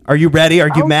week. Are you ready? Are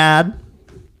you mad?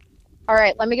 All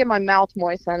right, let me get my mouth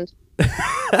moistened.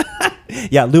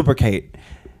 Yeah, lubricate.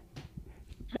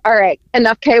 All right,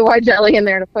 enough KY jelly in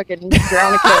there to fucking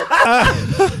drown a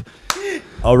kid.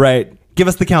 All right, give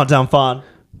us the countdown, Fawn.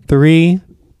 3,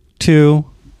 2,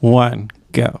 1,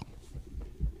 go.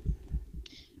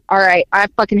 All right, I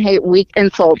fucking hate weak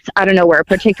insults out of nowhere,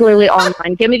 particularly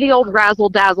online. Give me the old razzle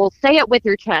dazzle. Say it with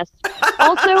your chest.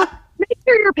 Also, make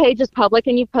sure your page is public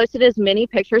and you've posted as many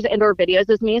pictures and or videos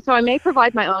as me, so I may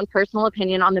provide my own personal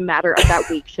opinion on the matter of that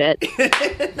weak shit.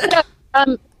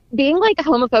 Being like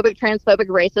homophobic, transphobic,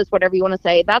 racist, whatever you want to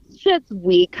say, that shit's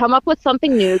weak. Come up with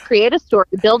something new, create a story,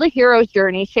 build a hero's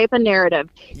journey, shape a narrative.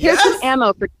 Here's some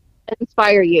ammo for to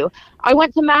inspire you. I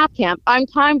went to math camp. I'm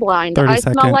time blind. 30 I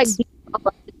smell like seconds.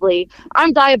 allegedly.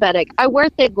 I'm diabetic. I wear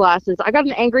thick glasses. I got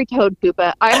an angry toad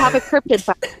poopa. I have a cryptid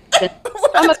fascination.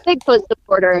 I'm a Bigfoot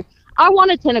supporter. I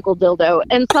want a tentacle dildo.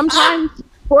 And sometimes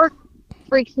pork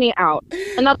freaks me out.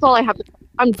 And that's all I have to say.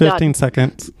 I'm 15 done.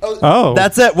 seconds. Oh.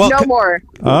 That's it. Well, No more.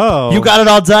 Oh. you got it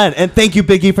all done. And thank you,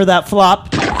 Biggie, for that flop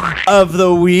of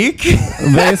the week.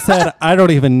 They said, I don't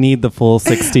even need the full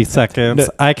 60 seconds.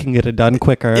 I can get it done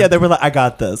quicker. Yeah, they were like, I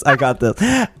got this.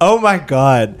 Oh my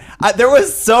God. There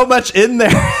was so much in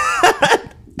there.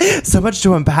 So much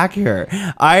to unpack here.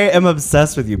 I am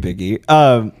obsessed with you, Biggie.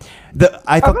 I'm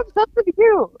obsessed with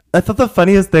you. I thought the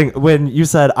funniest thing when you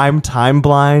said I'm time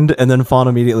blind and then Fawn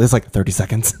immediately is like 30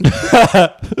 seconds.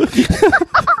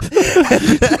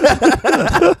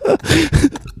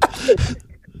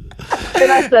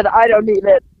 And I said, I don't need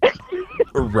it.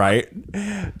 Right.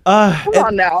 Come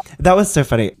on now. That was so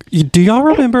funny. Do y'all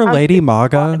remember Lady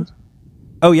Maga?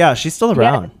 Oh yeah, she's still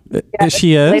around. Yeah,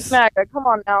 She is? Lady Maga, come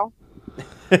on now.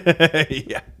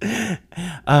 Yeah.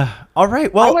 All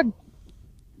right. Well, I would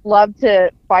love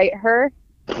to fight her.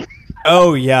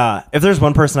 oh yeah. If there's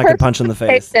one person I could punch in the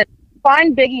face.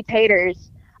 Find Biggie Taters.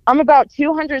 I'm about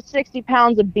 260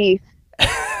 pounds of beef.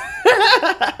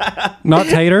 Not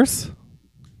taters?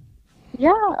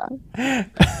 Yeah.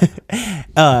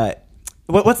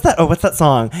 What's that? Oh, what's that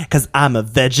song? Because I'm a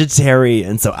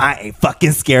vegetarian, so I ain't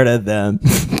fucking scared of them.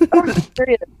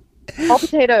 All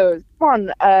potatoes.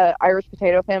 Come on, Irish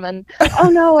potato famine. Oh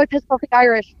no, I pissed off the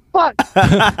Irish. Fuck.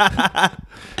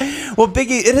 Well,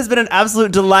 Biggie, it has been an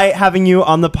absolute delight having you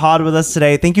on the pod with us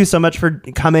today. Thank you so much for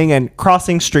coming and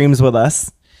crossing streams with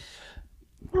us.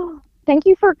 Thank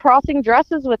you for crossing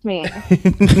dresses with me.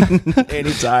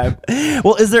 Anytime.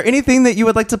 Well, is there anything that you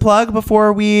would like to plug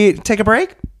before we take a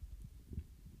break?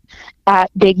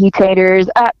 At Biggie Taters.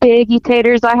 At Biggie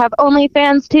Taters. I have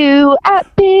OnlyFans too.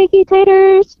 At Biggie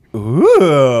Taters.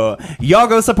 Ooh. Y'all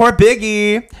go support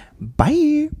Biggie.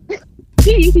 Bye.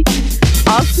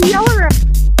 I'll see y'all around.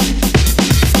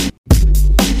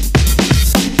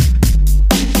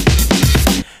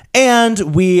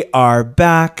 And we are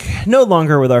back, no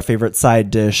longer with our favorite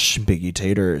side dish, Biggie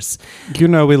Taters. You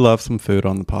know we love some food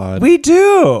on the pod. We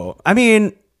do. I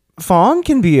mean, fawn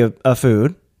can be a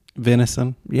food.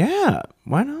 Venison. Yeah,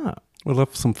 why not? We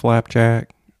love some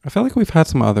flapjack. I feel like we've had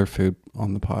some other food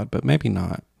on the pod, but maybe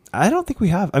not. I don't think we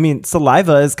have. I mean,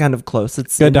 saliva is kind of close.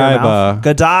 It's in your Godiva. mouth.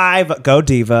 Godiva.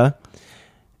 Godiva.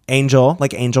 Angel,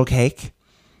 like angel cake.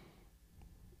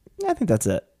 I think that's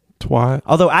it. Twat.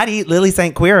 Although I'd eat Lily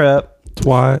St. Queer.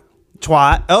 Twat.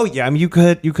 Twat. Oh yeah, I mean you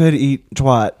could eat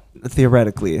twat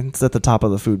theoretically. It's at the top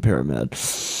of the food pyramid.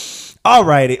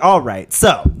 Alrighty, all right.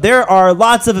 So there are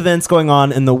lots of events going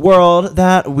on in the world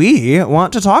that we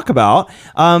want to talk about.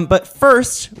 But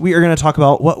first, we are going to talk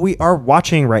about what we are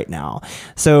watching right now.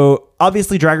 So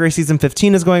obviously, Drag Race season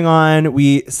 15 is going on.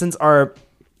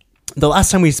 The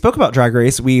last time we spoke about Drag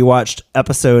Race, we watched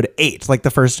episode 8, like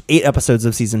the first 8 episodes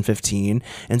of season 15.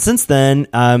 And since then,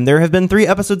 there have been 3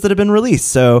 episodes that have been released.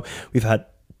 So we've had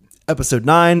episode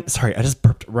 9. Sorry, I just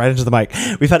burped right into the mic.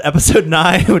 We've had episode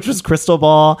 9, which was Crystal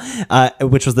Ball,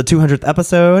 which was the 200th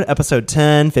episode. Episode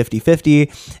 10,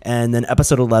 50-50. And then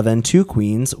episode 11, 2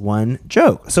 Queens, 1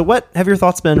 Joke. So what have your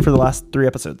thoughts been for the last 3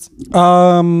 episodes?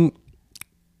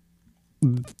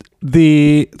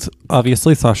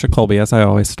 Obviously Sasha Colby, as I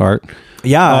always start.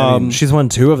 Yeah, I mean, she's won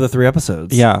 2 of the 3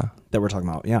 episodes. Yeah. That we're talking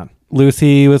about. Yeah.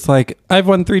 Lucy was like, I've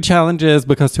won 3 challenges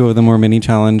because 2 of them were mini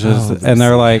challenges. And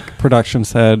they're like, production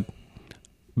said,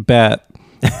 bet,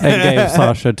 and gave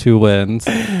Sasha 2 wins.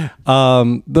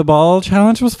 The ball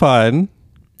challenge was fun.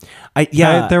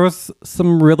 There was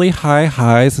some really high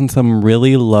highs and some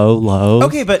really low lows.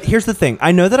 Okay, but here's the thing.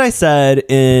 I know that I said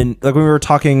when we were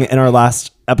talking in our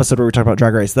last episode where we talked about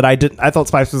Drag Race that I thought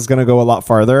Spice was going to go a lot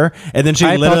farther, and then she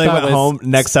literally went home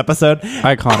next episode.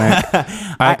 Iconic.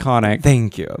 Iconic.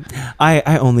 Thank you.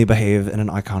 I only behave in an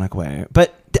iconic way,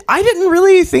 but I didn't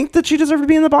really think that she deserved to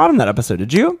be in the bottom that episode.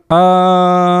 Did you?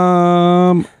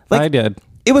 I did.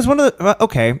 It was one of the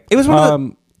okay. It was one of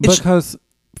the because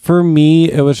for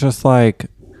me it was just like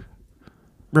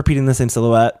repeating the same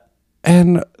silhouette,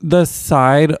 and the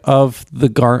side of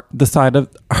the side of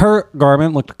her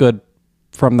garment looked good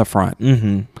from the front,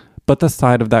 but the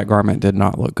side of that garment did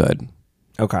not look good.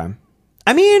 Okay.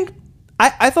 I mean,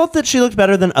 I thought that she looked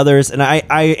better than others, and I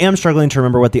am struggling to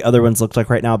remember what the other ones looked like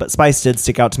right now, but Spice did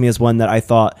stick out to me as one that I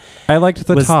thought I liked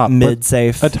the was top.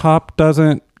 Mid-safe. A top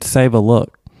doesn't save a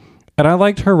look. And I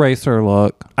liked her racer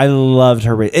look. I loved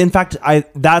her. In fact,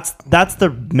 that's the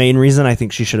main reason I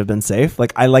think she should have been safe.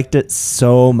 Like, I liked it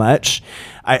so much.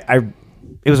 It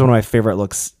was one of my favorite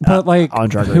looks. But on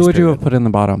Drag Race. Who would you have put in the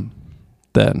bottom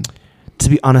then? To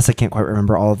be honest, I can't quite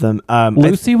remember all of them.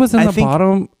 Lucy was in the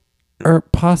bottom, or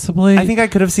possibly. I think I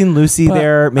could have seen Lucy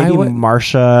there. Maybe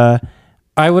Marsha.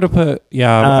 I would have put.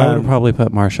 Yeah, I would have probably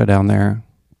put Marsha down there.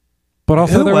 But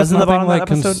also, who there was in the bottom like of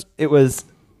that episode. It was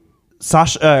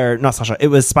Sasha, or not Sasha. It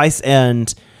was Spice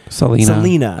and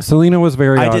Selena. Selena was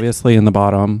very obviously in the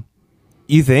bottom.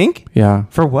 You think? Yeah.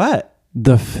 For what?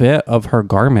 The fit of her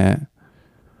garment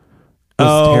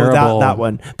was terrible. that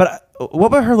one. But what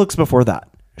about her looks before that?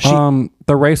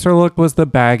 The racer look was the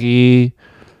baggy. It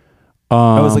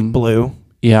was like blue.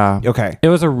 Yeah. Okay. It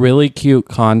was a really cute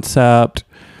concept.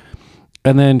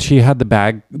 And then she had the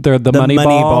money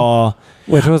ball,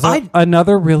 which was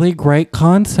another really great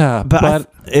concept.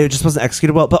 But it just wasn't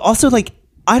executed well. But also, like,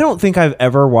 I don't think I've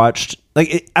ever watched,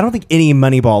 I don't think any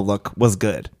money ball look was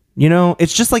good. You know,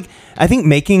 it's just like, I think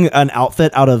making an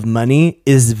outfit out of money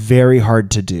is very hard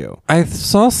to do. I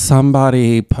saw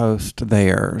somebody post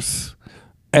theirs,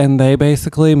 and they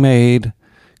basically made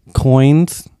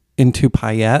coins into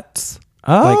paillettes,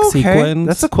 sequins.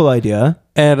 That's a cool idea.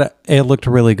 And it looked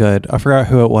really good. I forgot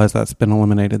who it was that's been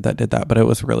eliminated that did that, but it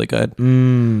was really good.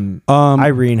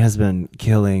 Irene has been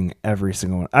killing every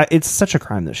single one. It's such a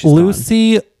crime that she's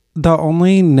Lucy, the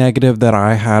only negative that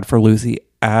I had for Lucy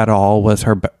at all was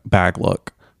her bag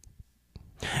look.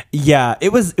 Yeah,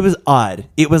 it was odd.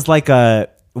 It was like a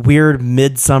weird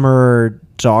midsummer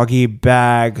doggy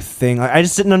bag thing. Like, I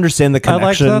just didn't understand the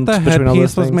connection. I liked that the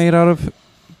headpiece was made out of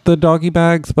the doggy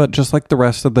bags, but just like the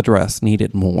rest of the dress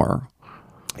needed more.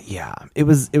 Yeah, it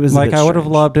was like, I would have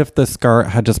loved if the skirt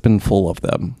had just been full of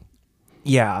them.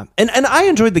 Yeah, and I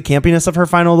enjoyed the campiness of her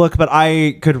final look, but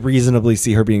I could reasonably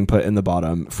see her being put in the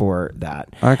bottom for that.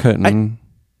 I couldn't.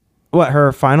 What,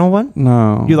 her final one?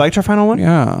 No. You liked her final one?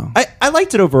 Yeah. I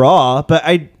liked it overall, but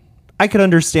I could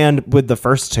understand with the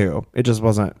first two. It just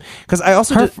wasn't, because I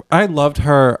also I loved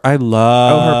her. I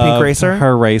loved her pink racer,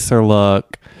 her racer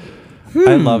look.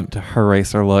 I loved her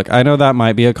racer look. I know that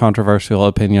might be a controversial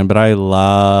opinion, but I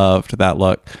loved that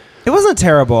look. It wasn't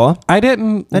terrible. I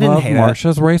didn't love hate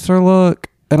Marsha's racer look,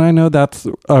 and I know that's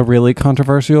a really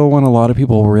controversial one. A lot of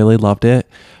people really loved it.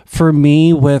 For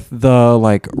me, with the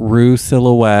like Rue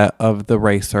silhouette of the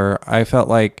racer, I felt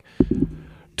like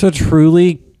to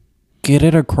truly get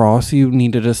it across, you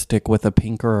needed to stick with a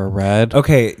pink or a red.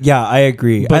 Okay, yeah, I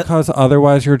agree. Because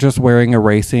otherwise, you're just wearing a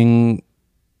racing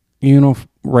uniform.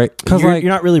 Right, because you're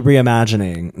not really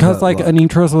reimagining. Because like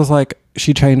Anitra's was like,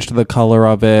 she changed the color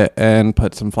of it and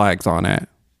put some flags on it.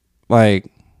 Like,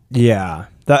 yeah,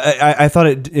 I thought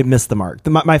it missed the mark.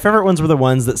 My favorite ones were the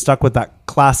ones that stuck with that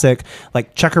classic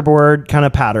like checkerboard kind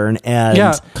of pattern. And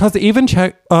yeah, because even if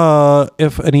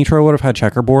Anitra would have had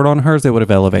checkerboard on hers, it would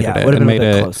have elevated it and made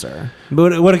it closer.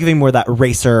 But it would have given more that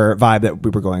racer vibe that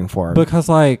we were going for. Because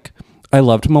like, I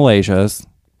loved Malaysia's.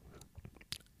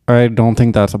 I don't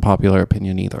think that's a popular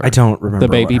opinion either. I don't remember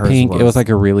the baby what hers pink. was. It was like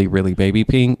a really, really baby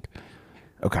pink.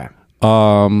 Okay.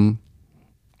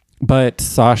 But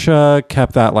Sasha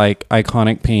kept that like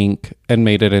iconic pink and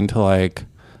made it into like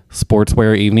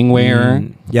sportswear evening wear.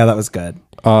 Yeah, that was good.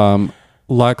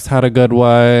 Lux had a good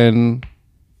one.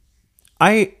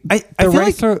 I feel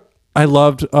racer, like I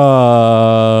loved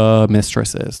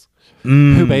Mistresses,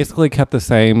 who basically kept the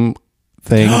same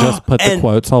thing, just put the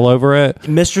quotes all over it.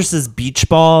 Mistress's beach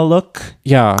ball look.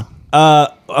 Yeah.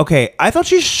 Okay. I thought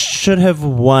she should have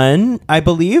won, I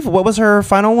believe. What was her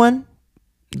final one?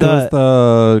 It was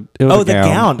the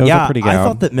gown. It was a pretty gown. I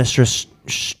thought that Mistress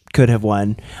could have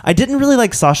won. I didn't really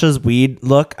like Sasha's weed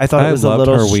look. I thought it was a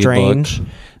little strange,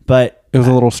 but it was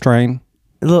a little strain.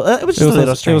 It was just a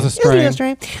little strange. It was a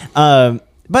strain.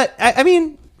 But I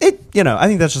mean, it. You know, I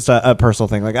think that's just a personal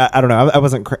thing. Like I don't know. I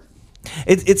wasn't.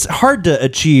 It's hard to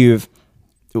achieve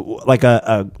like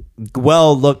a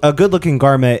good looking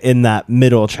garment in that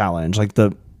middle challenge, like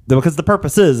because the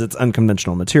purpose is it's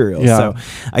unconventional material. Yeah. So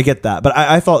I get that, but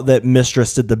I thought that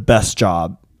Mistress did the best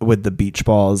job with the beach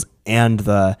balls and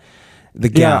the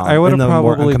gown. Yeah, I would have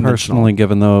probably personally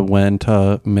given the win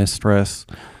to Mistress.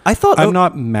 I thought I'm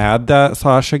not mad that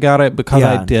Sasha got it because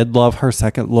I did love her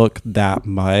second look that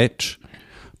much,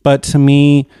 but to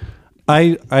me,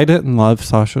 I didn't love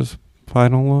Sasha's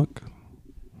final look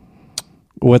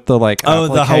with the like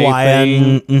the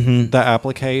Hawaiian thing, the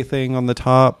applique thing on the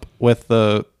top with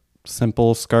the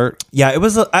simple skirt. Yeah, it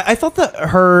was. I thought that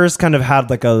hers kind of had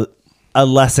like a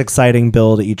less exciting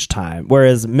build each time,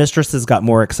 whereas Mistress's got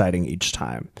more exciting each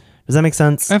time. Does that make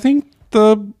sense? I think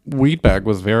the weed bag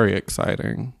was very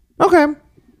exciting. Okay,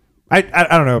 I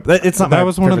don't know. It's not. That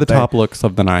was one of the top looks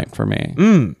of the night for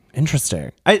me.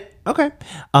 Interesting. Okay.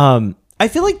 I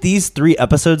feel like these 3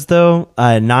 episodes, though,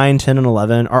 9, 10, and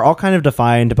 11, are all kind of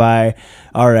defined by,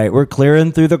 all right, we're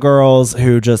clearing through the girls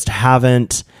who just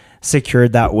haven't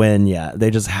secured that win yet. They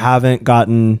just haven't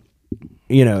gotten,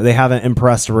 they haven't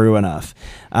impressed Rue enough.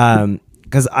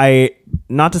 Because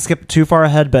not to skip too far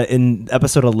ahead, but in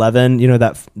episode 11,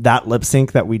 that lip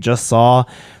sync that we just saw,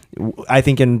 I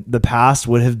think in the past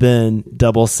would have been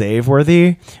double save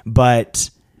worthy, but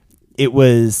it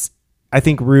was... I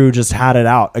think Rue just had it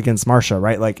out against Marsha,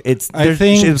 right? Like it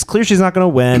was clear she's not going to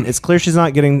win. It's clear she's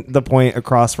not getting the point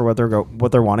across for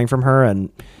what they're wanting from her, and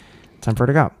time for her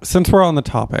to go. Since we're on the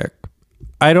topic,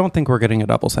 I don't think we're getting a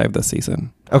double save this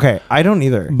season. Okay, I don't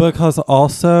either. Because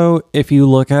also, if you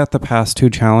look at the past 2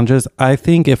 challenges, I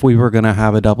think if we were going to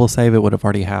have a double save, it would have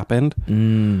already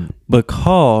happened.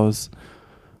 Because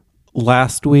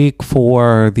last week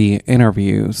for the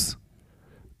interviews,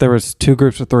 there was 2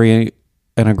 groups of 3.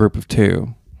 in a group of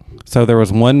 2. So there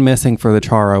was one missing for the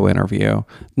Charo interview.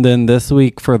 Then this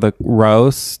week for the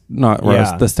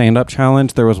the stand-up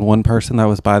challenge, there was one person that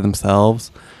was by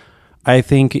themselves. I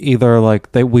think either like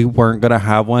we weren't going to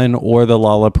have one, or the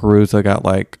Lollapalooza got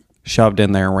like shoved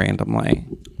in there randomly.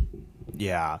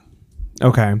 Yeah.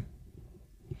 Okay.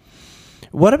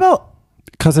 What about...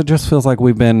 Because it just feels like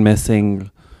we've been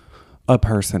missing a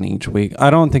person each week. I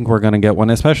don't think we're going to get one,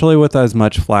 especially with as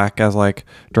much flack as like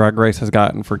Drag Race has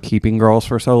gotten for keeping girls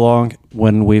for so long,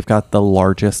 when we've got the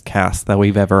largest cast that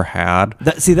we've ever had.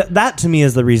 That to me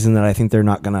is the reason that I think they're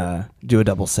not going to do a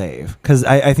double save. Because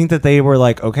I think that they were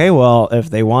like, okay, well, if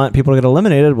they want people to get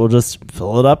eliminated, we'll just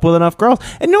fill it up with enough girls.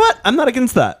 And you know what? I'm not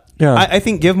against that. Yeah. I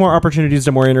think give more opportunities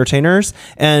to more entertainers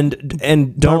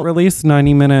and don't release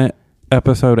 90-minute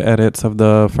episode edits of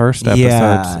the first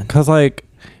episodes. Because like,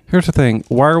 here's the thing.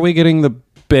 Why are we getting the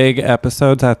big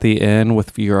episodes at the end with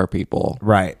fewer people?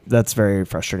 Right. That's very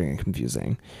frustrating and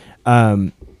confusing.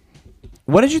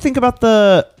 What did you think about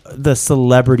the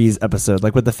celebrities episode?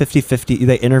 Like with the 50-50,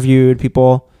 they interviewed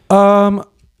people?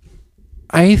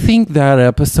 I think that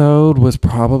episode was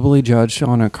probably judged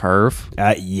on a curve.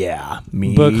 Yeah,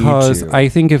 me because too. I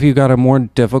think if you got a more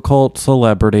difficult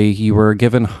celebrity, you were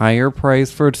given higher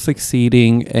praise for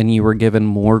succeeding and you were given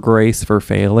more grace for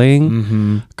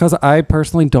failing. Because I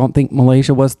personally don't think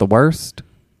Malaysia was the worst.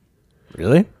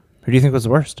 Really? Who do you think was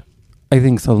the worst? I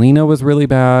think Selena was really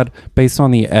bad based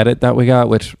on the edit that we got,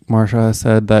 which Marsha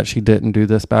said that she didn't do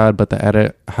this bad, but the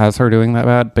edit has her doing that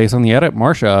bad. Based on the edit,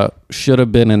 Marsha should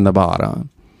have been in the bottom.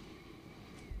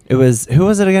 Who was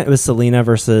it again? It was Selena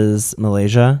versus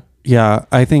Malaysia. Yeah,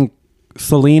 I think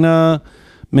Selena,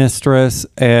 Mistress,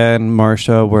 and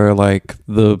Marsha were like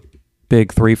the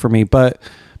big 3 for me, but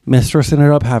Mistress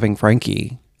ended up having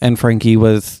Frankie, and Frankie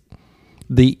was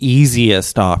the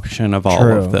easiest option of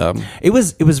all of them. It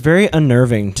was very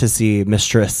unnerving to see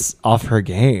Mistress off her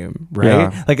game,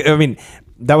 right? Yeah. Like, I mean,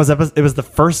 it was the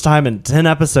first time in 10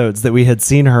 episodes that we had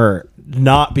seen her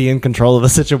not be in control of a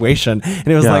situation, and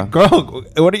it was like, girl,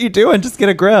 what are you doing? Just get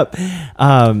a grip.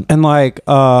 And like,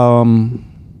 I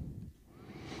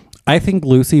think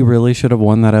Lucy really should have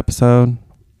won that episode.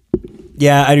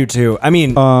 Yeah, I do too. I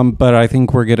mean, but I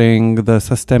think we're getting the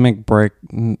systemic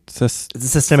breakdown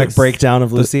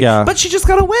of Lucy. Yeah, but she just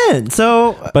got a win.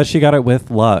 But she got it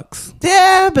with Lux.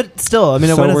 Yeah, but still, I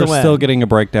mean, a win is a win. We're still getting a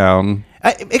breakdown.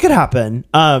 It could happen.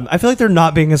 I feel like they're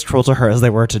not being as cruel to her as they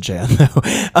were to Jan,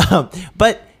 though.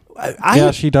 But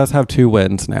she does have 2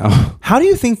 wins now. How do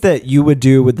you think that you would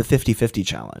do with the 50-50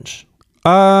 challenge?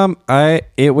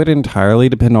 It would entirely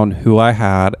depend on who I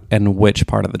had and which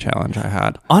part of the challenge I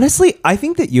had. Honestly, I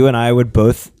think that you and I would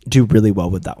both do really well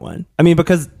with that one. I mean,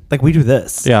 because like we do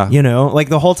this, you know, like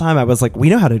the whole time I was like, we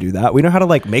know how to do that. We know how to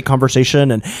like make conversation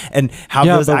and have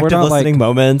those active listening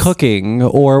moments. Cooking,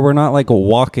 or we're not like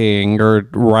walking or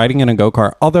riding in a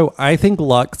go-kart. Although I think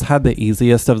Lux had the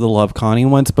easiest of the Love Connie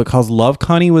ones because Love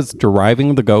Connie was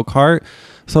driving the go-kart.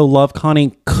 So Love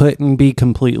Connie couldn't be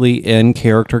completely in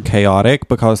character chaotic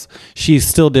because she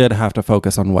still did have to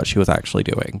focus on what she was actually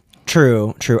doing.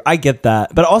 True. I get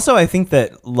that. But also I think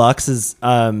that Lux is...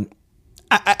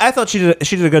 I thought she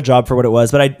did a good job for what it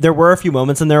was, but there were a few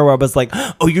moments in there where I was like,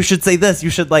 oh, you should say this. You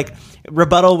should like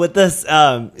rebuttal with this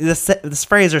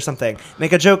phrase or something.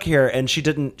 Make a joke here. And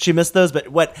she missed those. But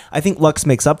what I think Lux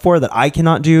makes up for that I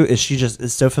cannot do is she just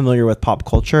is so familiar with pop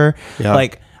culture. Yeah.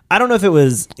 Like, I don't know if it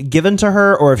was given to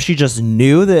her or if she just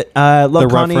knew that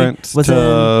Love Connie was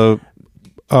in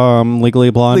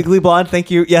Legally Blonde. Legally Blonde,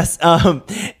 thank you. Yes.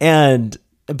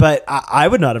 But I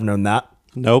would not have known that.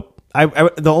 Nope.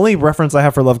 The only reference I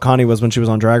have for Love Connie was when she was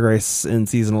on Drag Race in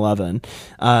season 11.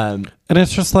 And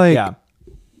it's just like,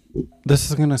 this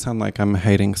is going to sound like I'm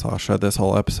hating Sasha this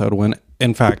whole episode when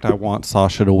in fact I want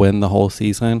Sasha to win the whole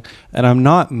season. And I'm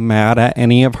not mad at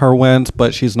any of her wins,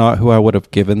 but she's not who I would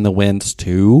have given the wins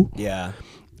to. Yeah.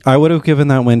 I would have given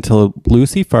that win to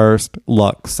Lucy first,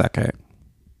 Lux second.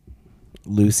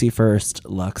 Lucy first,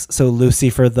 Lux. So Lucy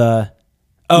for the...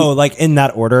 Oh, like in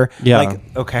that order? Yeah.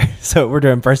 Like, okay. So we're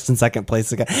doing first and second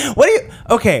place again. What do you...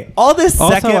 Okay. All this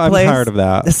also, second I'm place... I'm tired of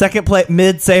that. The second place,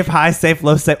 mid safe, high safe,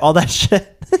 low safe, all that shit.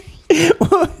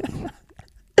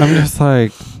 I'm just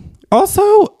like...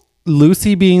 Also,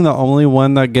 Lucy being the only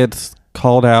one that gets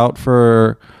called out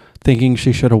for thinking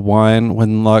she should have won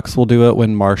when Lux will do it,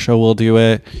 when Marsha will do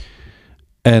it.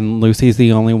 And Lucy's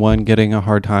the only one getting a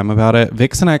hard time about it.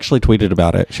 Vixen actually tweeted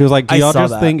about it. She was like, do y'all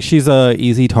just think she's a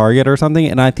easy target or something?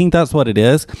 And I think that's what it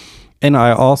is. And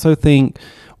I also think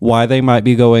why they might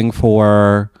be going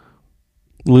for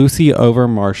Lucy over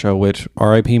Marsha, which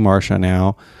RIP Marsha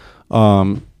now,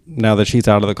 now that she's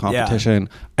out of the competition.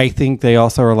 I think they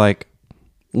also are like,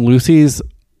 Lucy's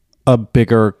a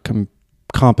bigger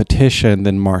competition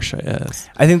than Marcia is.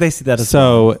 I think they see that as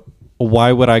so.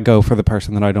 Why would I go for the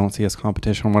person that I don't see as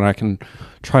competition when I can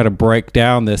try to break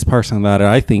down this person that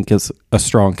I think is a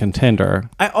strong contender?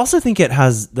 I also think it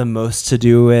has the most to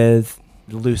do with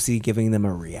Lucy giving them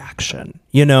a reaction,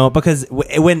 you know, because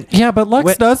when but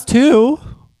Lex does too.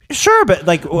 Sure, but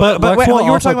like, but wait,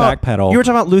 you were talking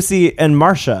about Lucy and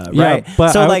Marcia, right?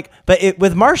 Yeah, but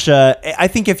with Marcia, I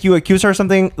think if you accuse her of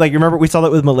something, like, you remember we saw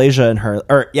that with Malaysia and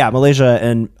Malaysia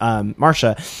and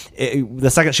Marcia. The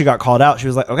second she got called out, she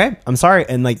was like, "Okay, I'm sorry,"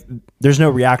 and like, there's no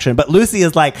reaction. But Lucy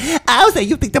is like, "I'll say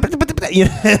you think," you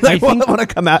know, like, I want to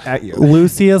come out at you.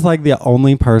 Lucy is like the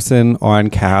only person on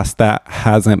cast that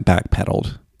hasn't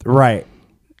backpedaled, right?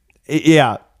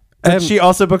 Yeah. And she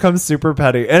also becomes super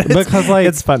petty, and because like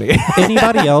it's funny.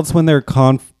 Anybody else when they're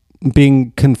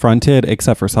being confronted,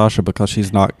 except for Sasha, because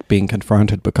she's not being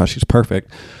confronted because she's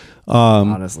perfect.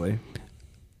 Honestly,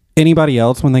 anybody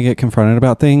else when they get confronted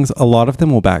about things, a lot of them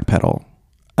will backpedal.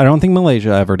 I don't think Malaysia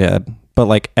ever did, but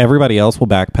like everybody else will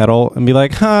backpedal and be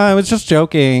like, I was just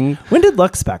joking." When did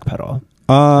Lux backpedal?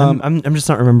 I'm just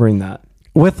not remembering that.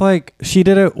 With like, she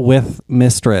did it with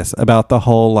Mistress about the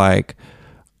whole like,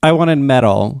 I wanted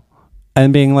medal.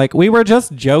 And being like, we were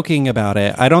just joking about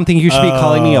it. I don't think you should be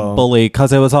calling me a bully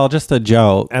because it was all just a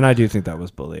joke. And I do think that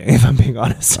was bullying, if I'm being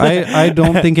honest. I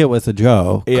don't think it was a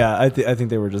joke. Yeah, I think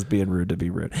they were just being rude to be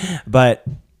rude. But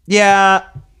yeah,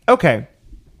 okay.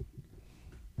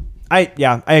 I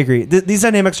agree. These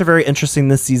dynamics are very interesting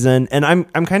this season, and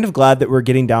I'm kind of glad that we're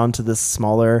getting down to this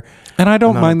smaller. And I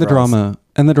don't mind the drama.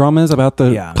 And the drama is about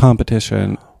the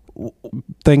competition.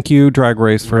 Thank you, Drag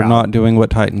Race, for not doing what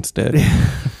Titans did.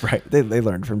 Right. They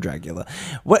learned from Dragula.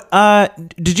 What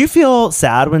did you feel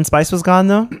sad when Spice was gone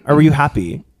though? Or were you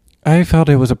happy? I felt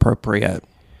it was appropriate.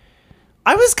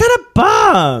 I was kind of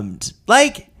bummed.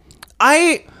 Like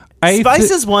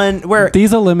Spice is one where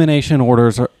these elimination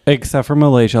orders are, except for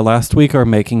Malaysia last week, are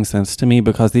making sense to me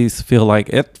because these feels like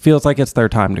it's their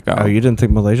time to go. Oh, you didn't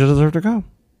think Malaysia deserved to go?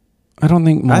 I don't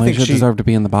think Malaysia deserved to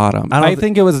be in the bottom. I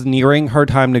think it was nearing her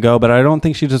time to go, but I don't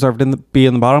think she deserved to be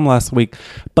in the bottom last week.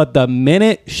 But the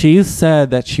minute she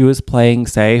said that she was playing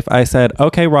safe, I said,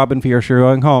 okay, Robin Fierce, you're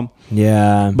going home.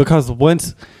 Yeah. Because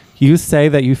once you say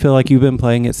that you feel like you've been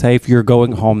playing it safe, you're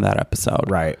going home that episode.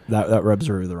 Right. That rubs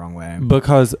her the wrong way.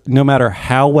 Because no matter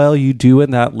how well you do in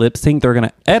that lip sync, they're going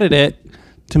to edit it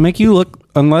to make you look,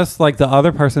 unless like the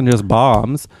other person just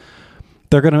bombs,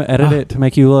 they're going to edit it to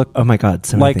make you look, oh my God,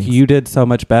 so like you did so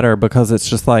much better, because it's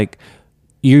just like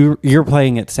you're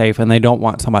playing it safe and they don't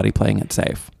want somebody playing it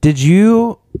safe.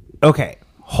 Okay,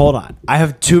 hold on. I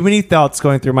have too many thoughts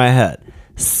going through my head.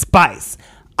 Spice.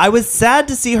 I was sad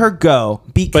to see her go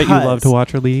because... But you love to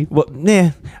watch her leave? Well,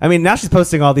 I mean, now she's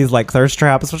posting all these like thirst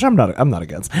traps, which I'm not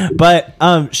against. But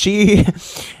I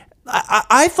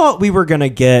thought we were going to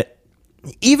get,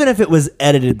 even if it was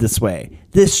edited this way,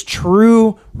 this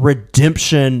true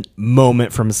redemption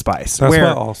moment from Spice. That's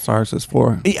what All Stars is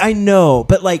for. I know,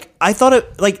 but like, I thought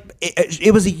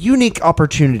it was a unique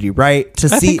opportunity, right?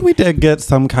 I think we did get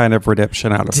some kind of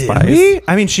redemption out of Spice. We?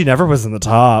 I mean, she never was in the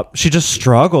top. She just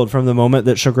struggled from the moment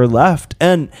that Sugar left.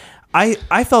 And I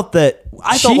thought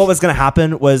what was going to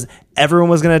happen was everyone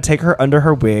was going to take her under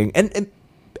her wing. And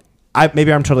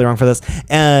maybe I'm totally wrong for this.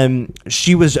 And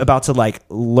she was about to like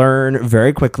learn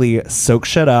very quickly, soak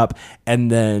shit up,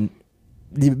 and then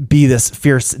be this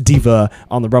fierce diva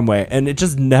on the runway. And it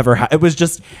just never it was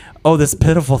just, this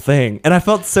pitiful thing. And I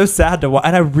felt so sad to watch,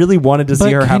 and I really wanted to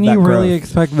see her have that growth. Can you really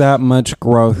expect that much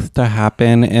growth to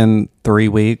happen in 3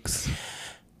 weeks?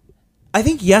 I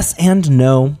think yes and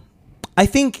no. I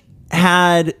think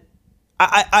had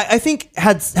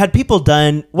people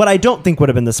done what I don't think would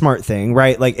have been the smart thing,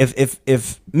 right? Like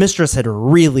if Mistress had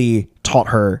really taught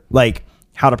her like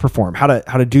how to perform, how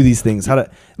to do these things,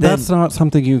 that's not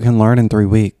something you can learn in 3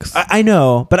 weeks. I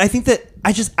know, but I think that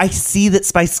I see that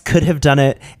Spice could have done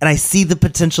it, and I see the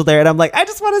potential there, and I'm like, I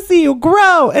just want to see you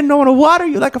grow, and I want to water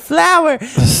you like a flower.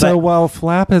 So while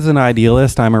Flap is an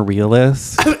idealist, I'm a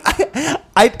realist.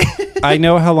 I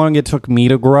know how long it took me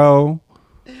to grow.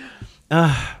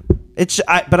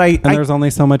 There's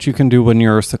only so much you can do when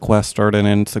you're sequestered and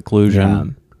in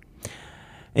seclusion. Yeah.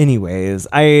 Anyways,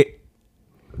 I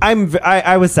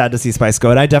was sad to see Spice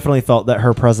go, and I definitely felt that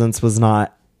her presence was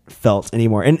not felt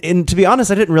anymore. And to be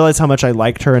honest, I didn't realize how much I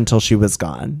liked her until she was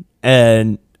gone.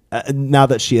 And now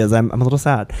that she is, I'm a little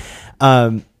sad.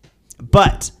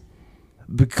 But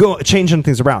changing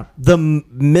things around, the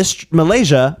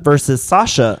Malaysia versus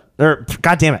Sasha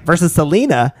versus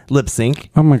Selena lip sync.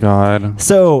 Oh my God.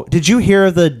 So did you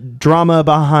hear the drama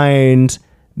behind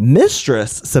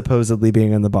Mistress supposedly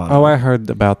being in the bottom? Oh, I heard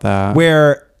about that.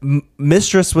 Where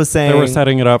Mistress was saying they were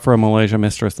setting it up for a Malaysia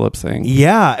Mistress lip sync.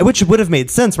 Yeah, which would have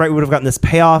made sense, right? We would have gotten this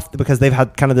payoff because they've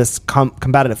had kind of this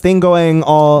combative thing going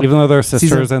all. Even though they're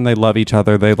sisters and they love each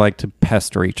other, they like to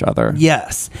pester each other.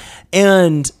 Yes.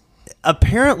 And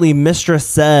apparently Mistress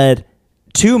said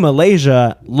to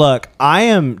Malaysia, look, I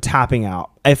am tapping out.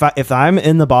 If I'm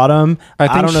in the bottom,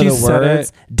 I don't know the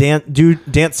words.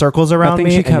 Dance circles around me. I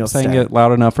think she kept saying it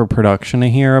loud enough for production to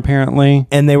hear, apparently.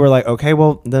 And they were like, okay,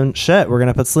 well then shit, we're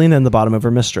gonna put Selena in the bottom over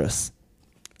Mistress.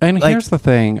 And here's the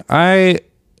thing, that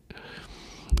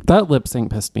lip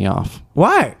sync pissed me off.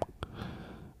 Why?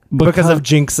 Because of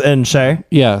Jinx and Shay?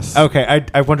 Yes. Okay,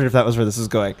 I wondered if that was where this was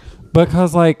going.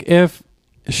 Because like if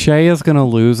Shay is gonna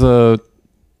lose a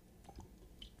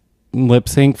lip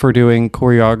sync for doing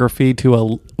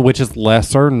choreography which is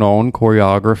lesser known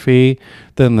choreography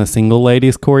than the single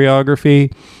ladies choreography,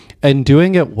 and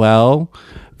doing it well,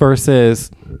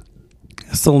 versus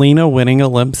Selena winning a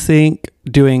lip sync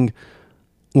doing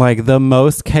like the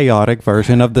most chaotic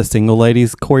version of the single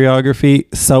ladies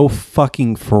choreography, so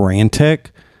fucking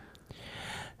frantic,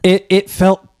 it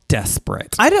felt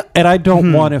desperate. I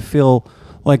don't want to feel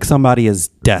like somebody is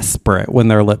desperate when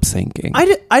they're lip syncing.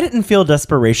 I didn't feel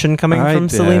desperation coming from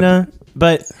Selena,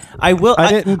 but I will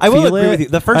agree with you.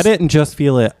 I didn't just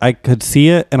feel it. I could see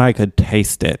it and I could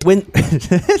taste it. When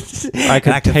I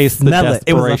could taste the desperation.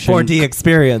 It was a 4D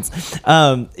experience.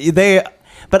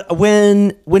 But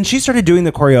when she started doing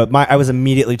the choreo, I was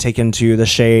immediately taken to the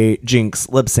Shay Jinx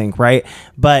lip sync, right?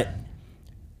 But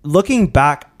looking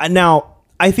back now,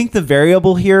 I think the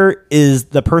variable here is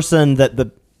the person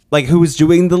who was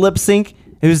doing the lip sync,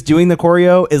 who's doing the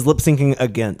choreo, is lip syncing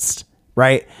against,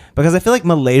 right? Because I feel like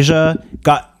Malaysia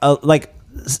got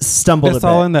stumbled it's a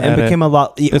bit all in the and edit. became a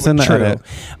lot. It's in the edit.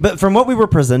 But from what we were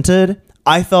presented,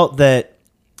 I felt that.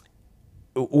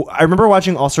 I remember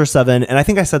watching All Star 7, and I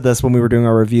think I said this when we were doing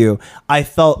our review. I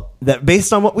felt that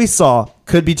based on what we saw,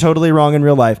 could be totally wrong in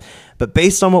real life, but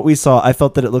based on what we saw, I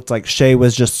felt that it looked like Shay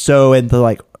was just so into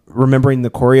like remembering the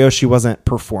choreo, she wasn't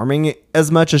performing as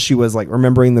much as she was like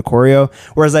remembering the choreo,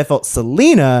 whereas I felt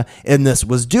Selena in this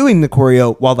was doing the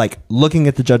choreo while like looking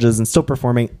at the judges and still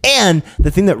performing. And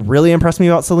the thing that really impressed me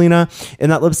about Selena in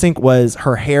that lip sync was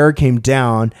her hair came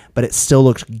down, but it still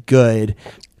looked good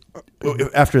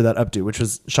after that updo, which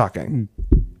was shocking.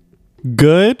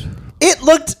 Good? It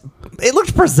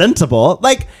looked presentable.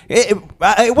 Like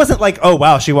it wasn't like, oh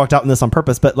wow, she walked out in this on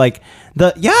purpose, but like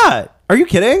are you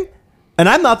kidding? And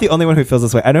I'm not the only one who feels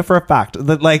this way. I know for a fact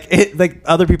that like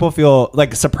other people feel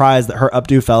like surprised that her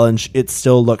updo fell and it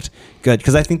still looked good,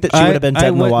 because I think that she would have been dead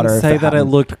in the water. I wouldn't say that it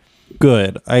looked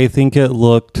good. I think it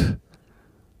looked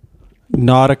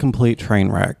not a complete train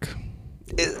wreck.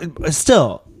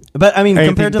 Still, but I mean,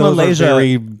 compared to Malaysia,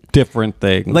 very different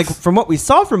things. Like from what we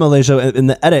saw from Malaysia in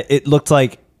the edit, it looked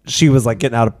like she was like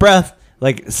getting out of breath.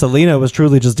 Like Selena was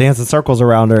truly just dancing circles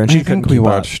around her, and she couldn't. We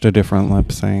watched a different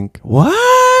lip sync. What?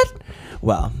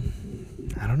 Well,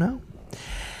 I don't know.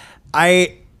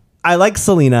 I like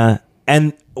Selena,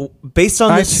 and based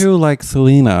on this, I too like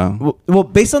Selena. Well,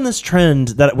 based on this trend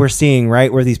that we're seeing,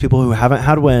 right, where these people who haven't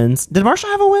had wins, did Marsha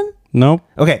have a win? Nope.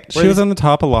 Okay, she was on the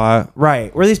top a lot.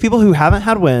 Right, where these people who haven't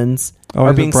had wins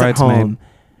are being sent home.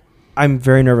 I'm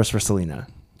very nervous for Selena,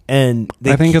 and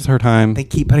I think it's her time. They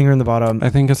keep putting her in the bottom.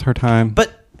 I think it's her time.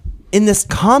 But in this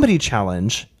comedy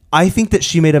challenge, I think that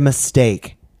she made a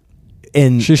mistake.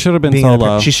 She should have been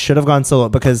solo. She should have gone solo,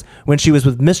 because when she was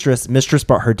with Mistress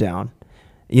brought her down,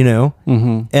 you know?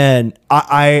 Mm-hmm. And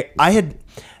I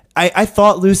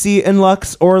thought Lucy and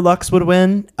Lux would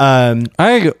win.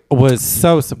 I was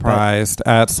so surprised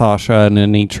at Sasha and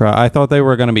Anitra. I thought they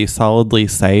were going to be solidly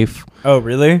safe. Oh,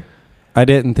 really? I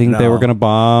didn't think they were going to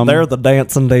bomb. They're the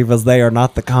dancing divas. They are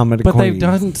not the comedy queens. But they've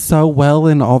done so well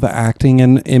in all the acting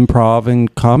and improv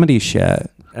and comedy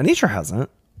shit. Anitra hasn't.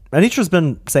 Anitra's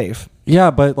been safe.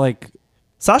 Yeah, but like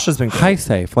Sasha's been high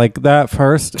safe. Like that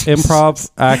first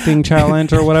improv acting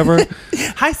challenge or whatever.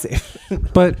 High safe.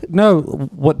 But no,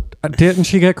 what didn't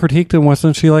she get critiqued, and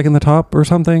wasn't she like in the top or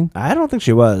something? I don't think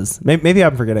she was. Maybe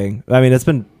I'm forgetting. I mean, it's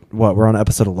been we're on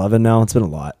episode 11 now. It's been a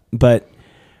lot. But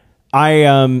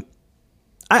I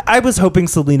was hoping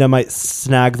Selena might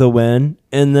snag the win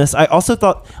in this. I also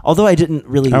thought, although I didn't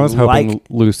really, I was hoping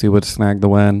Lucy would snag the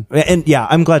win. And yeah,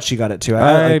 I'm glad she got it too.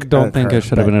 I don't think it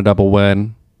should have been a double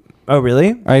win. Oh,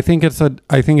 really? I think it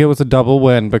was a double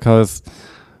win because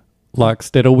Lux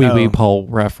did a wee wee pole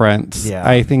reference. Yeah.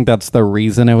 I think that's the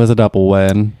reason it was a double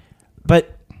win.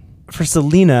 But for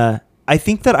Selena, I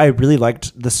think that I really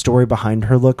liked the story behind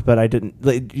her look, but I didn't,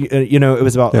 it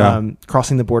was about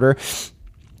crossing the border.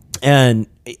 And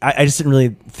I just didn't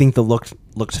really think the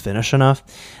looked finished enough.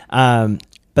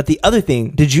 But the other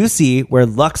thing, did you see where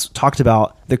Lux talked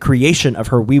about the creation of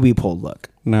her wee wee pole look?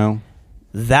 No.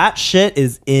 That shit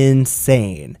is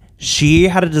insane. She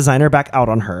had a designer back out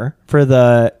on her for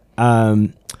the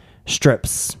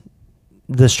strips.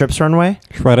 The strips runway?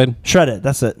 Shredded.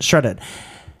 That's it. Shredded.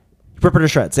 Rip Her to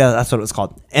Shreds. Yeah, that's what it was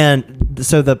called. And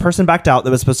so the person backed out that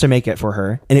was supposed to make it for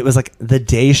her. And it was like the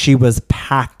day she was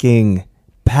packing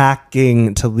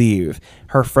to leave.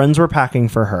 Her friends were packing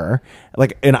for her.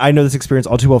 Like, and I know this experience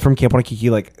all too well from Camp Wanakiki.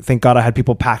 Like, thank God I had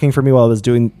people packing for me while I was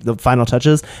doing the final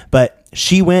touches. But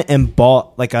she went and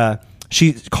bought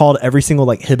she called every single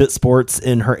like Hibbett Sports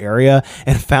in her area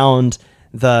and found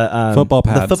the football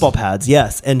pads. The football pads,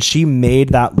 yes. And she made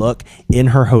that look in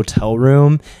her hotel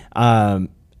room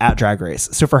at Drag Race.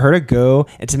 So for her to go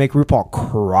and to make RuPaul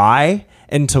cry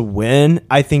and to win,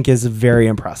 I think is very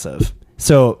impressive.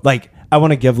 So like, I want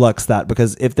to give Lux that,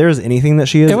 because if there's anything that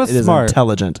she is, it is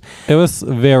intelligent. It was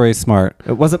very smart.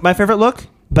 It wasn't my favorite look,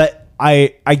 but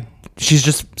she's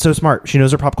just so smart. She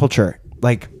knows her pop culture.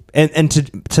 Like, and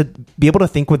to be able to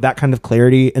think with that kind of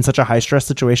clarity in such a high stress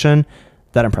situation,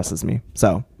 that impresses me.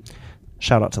 So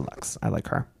shout out to Lux. I like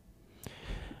her.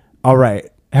 All right.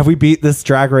 Have we beat this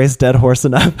Drag Race dead horse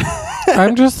enough?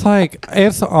 I'm just like,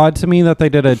 it's odd to me that they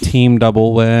did a team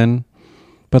double win,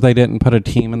 but they didn't put a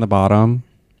team in the bottom.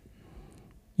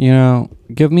 You know,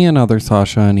 give me another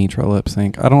Sasha and Nitra lip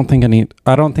sync. I don't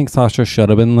think Sasha should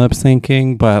have been lip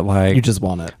syncing, but like, you just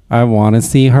want it. I want to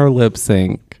see her lip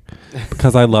sync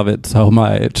because I love it so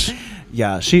much.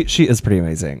 Yeah, she is pretty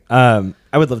amazing.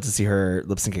 I would love to see her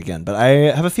lip sync again, but I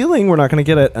have a feeling we're not going to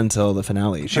get it until the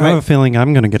finale. I have a feeling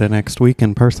I'm going to get it next week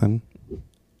in person.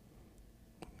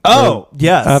 Oh,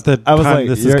 yes. At the time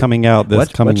this is coming out this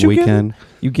coming weekend.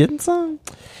 You getting some?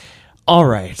 All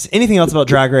right. Anything else about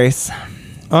Drag Race?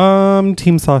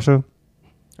 Team Sasha.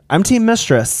 I'm Team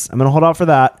Mistress. I'm going to hold out for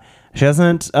that. She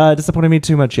hasn't disappointed me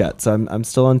too much yet, so I'm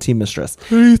still on Team Mistress.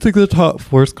 Who do you think the top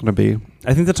 4 is going to be?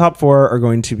 I think the top 4 are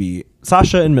going to be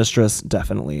Sasha and Mistress.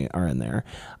 Definitely are in there.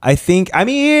 I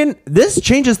mean, this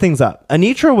changes things up.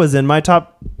 Anitra was in my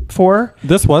top 4.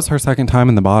 This was her second time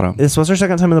in the bottom.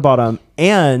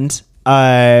 And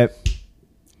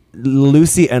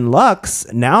Lucy and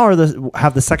Lux now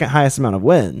have the second highest amount of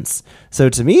wins. So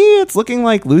to me, it's looking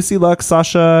like Lucy, Lux,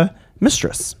 Sasha,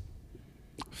 Mistress.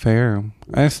 Fair.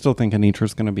 I still think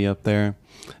Anitra's going to be up there.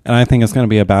 And I think it's going to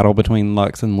be a battle between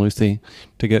Lux and Lucy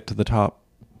to get to the top.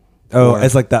 Oh,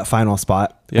 it's like that final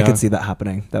spot. Yeah. I could see that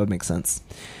happening. That would make sense.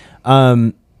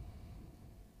 Okay.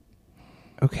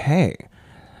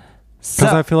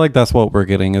 Because I feel like that's what we're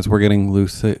getting, is we're getting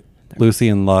Lucy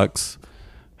and Lux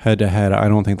head to head. I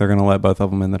don't think they're going to let both of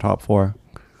them in the top 4.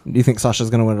 Do you think Sasha's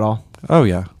going to win it all? Oh,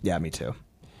 yeah. Yeah, me too.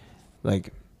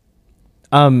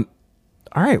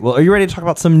 All right. Well, are you ready to talk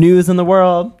about some news in the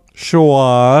world?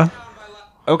 Sure.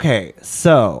 Okay.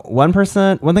 So one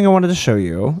thing I wanted to show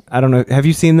you. I don't know. Have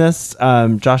you seen this?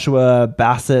 Joshua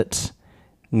Bassett.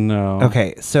 No.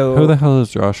 Okay. So who the hell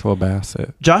is Joshua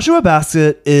Bassett? Joshua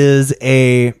Bassett is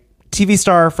a TV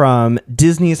star from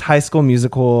Disney's High School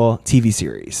Musical TV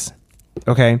series.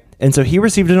 Okay. And so he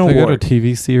received an award. They got a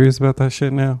TV series about that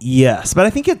shit now? Yes. But I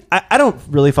think I don't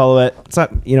really follow it. It's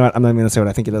not, you know what? I'm not going to say what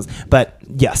I think it is. But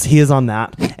yes, he is on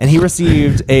that. And he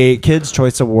received a Kids'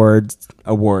 Choice Award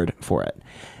for it.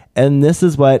 And this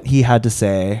is what he had to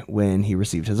say when he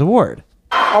received his award.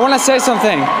 I want to say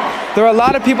something. There are a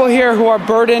lot of people here who are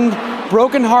burdened,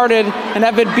 brokenhearted, and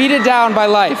have been beaten down by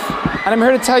life. And I'm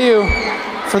here to tell you,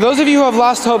 for those of you who have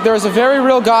lost hope, there is a very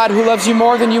real God who loves you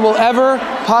more than you will ever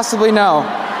possibly know,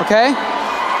 okay?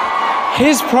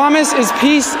 His promise is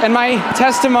peace, and my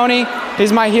testimony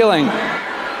is my healing.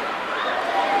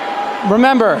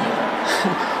 Remember,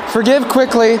 forgive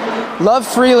quickly, love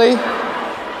freely,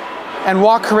 and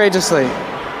walk courageously.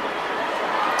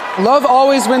 Love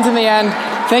always wins in the end.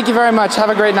 Thank you very much. Have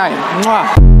a great night.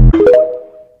 Mwah.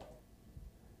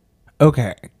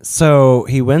 Okay, so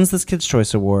he wins this Kids'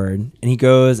 Choice Award, and he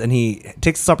goes and he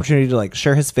takes this opportunity to like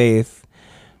share his faith.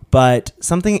 But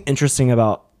something interesting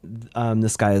about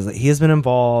this guy is that he has been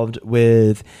involved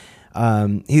with.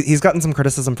 He's gotten some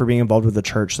criticism for being involved with the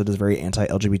church that is very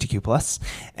anti-LGBTQ+,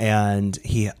 and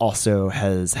he also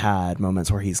has had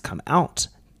moments where he's come out,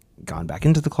 gone back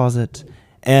into the closet,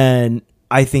 and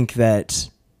I think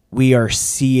that we are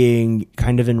seeing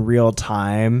kind of in real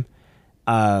time.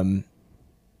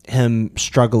 Him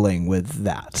struggling with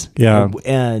that. Yeah.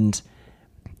 And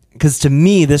because to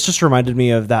me, this just reminded me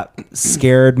of that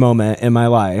scared moment in my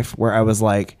life where I was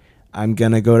like, I'm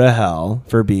going to go to hell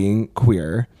for being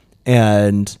queer.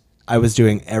 And I was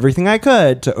doing everything I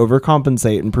could to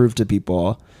overcompensate and prove to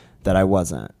people that I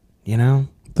wasn't, you know?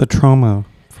 The trauma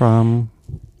from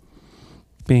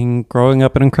growing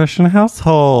up in a Christian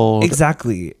household.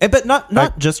 Exactly. But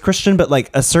not just Christian, but like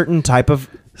a certain type of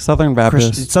Southern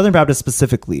Baptist. Southern Baptist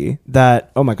specifically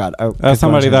that, oh my God. As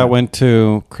somebody that went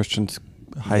to Christian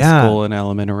high school and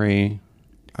elementary,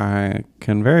 I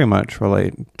can very much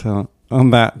relate to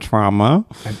that trauma.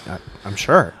 I'm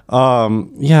sure.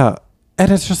 Yeah.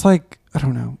 And it's just like, I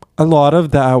don't know. A lot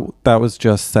of that was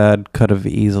just said could have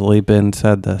easily been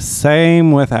said the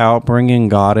same without bringing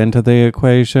God into the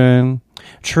equation.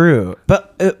 True.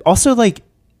 But also, like,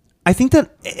 I think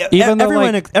that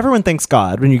everyone thanks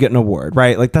God when you get an award,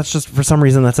 right? Like, that's just, for some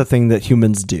reason, that's a thing that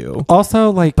humans do. Also,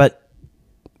 like, but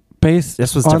based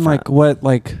this was on, different. like, what,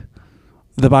 like,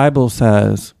 the Bible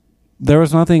says, there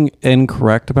was nothing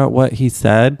incorrect about what he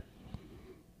said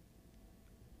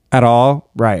at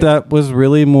all. Right. That was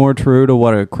really more true to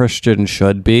what a Christian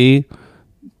should be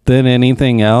than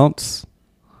anything else.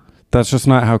 That's just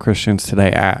not how Christians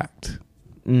today act.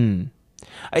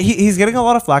 He's getting a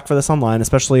lot of flack for this online,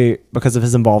 especially because of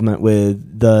his involvement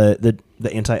with the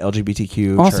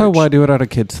anti-LGBTQ Also, church. why do it at a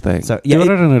kid's thing? So, yeah, do it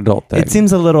at an adult thing. It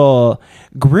seems a little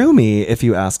groomy, if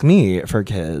you ask me, for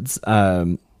kids.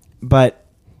 But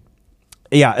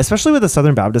yeah, especially with the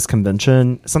Southern Baptist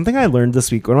Convention, something I learned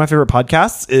this week, one of my favorite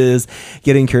podcasts is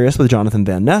Getting Curious with Jonathan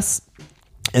Van Ness.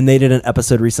 And they did an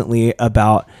episode recently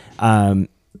about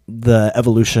the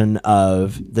evolution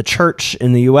of the church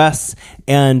in the US.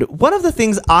 And one of the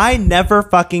things I never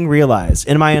fucking realized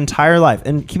in my entire life,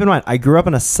 and keep in mind, I grew up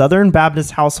in a Southern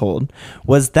Baptist household,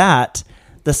 was that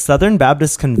the Southern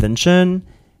Baptist Convention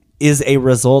is a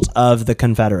result of the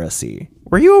Confederacy.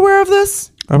 Were you aware of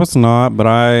this? I was not, but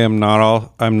I'm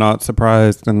not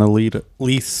surprised in the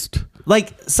least.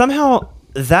 Like, somehow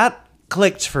that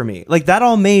clicked for me. Like, that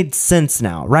all made sense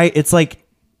now, right? It's like,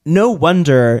 no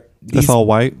wonder it's all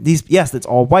white. Yes, it's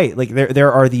all white. Like,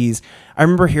 there are these. I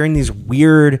remember hearing these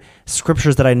weird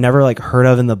scriptures that I never like heard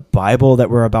of in the Bible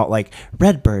that were about like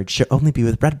red birds should only be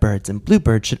with red birds and blue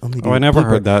birds should only be. Oh, with I never blue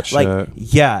heard birds. that shit. Like,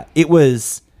 yeah, it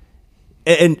was.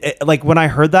 And like when I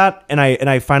heard that and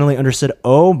I finally understood,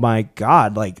 oh my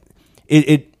God, like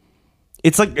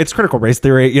it's like, it's critical race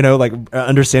theory, you know, like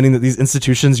understanding that these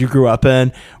institutions you grew up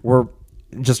in were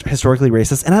just historically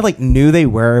racist. And I like knew they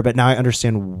were, but now I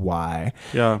understand why.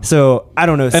 Yeah. So I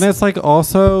don't know. And it's like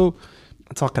also,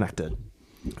 it's all connected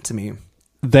to me.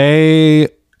 They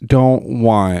don't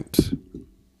want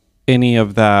any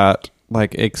of that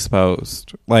like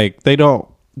exposed. Like they don't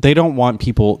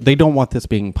want this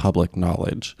being public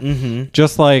knowledge. Mm-hmm.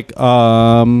 Just like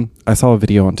I saw a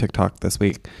video on TikTok this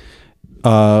week.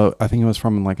 I think it was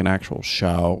from like an actual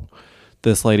show.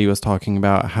 This lady was talking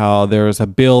about how there was a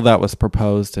bill that was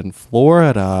proposed in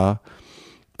Florida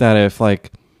that if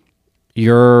like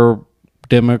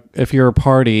if your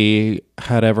party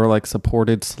had ever like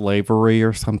supported slavery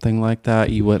or something like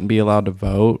that, you wouldn't be allowed to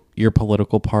vote, your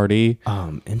political party.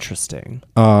 Interesting.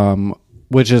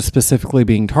 Which is specifically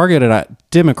being targeted at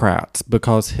Democrats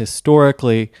because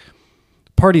historically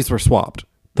parties were swapped.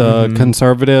 The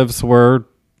conservatives were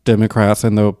Democrats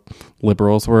and the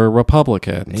liberals were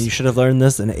Republicans. And you should have learned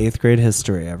this in 8th grade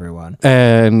history, everyone.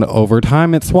 And over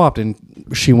time it swapped, and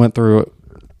she went through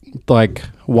like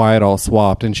why it all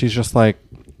swapped, and she was just like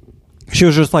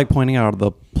pointing out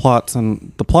the plots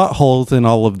and the plot holes in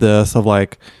all of this of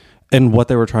like and what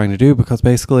they were trying to do, because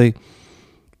basically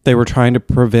they were trying to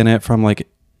prevent it from like,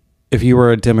 if you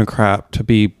were a Democrat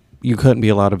you couldn't be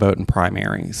allowed to vote in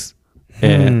primaries,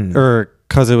 or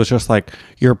because it was just like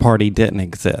your party didn't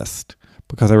exist,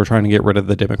 because they were trying to get rid of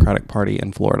the Democratic Party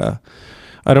in Florida.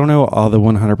 I don't know all the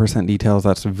 100% details.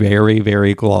 That's very,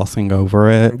 very glossing over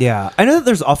it. Yeah. I know that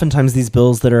there's oftentimes these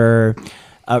bills that are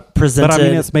presented. But I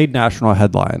mean, it's made national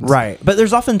headlines. Right. But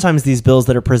there's oftentimes these bills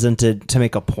that are presented to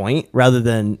make a point rather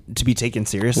than to be taken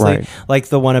seriously. Right. Like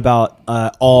the one about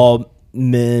all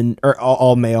men or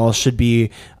all males should be,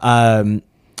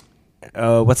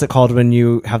 what's it called when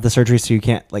you have the surgery so you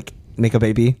can't like make a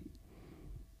baby?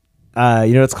 You know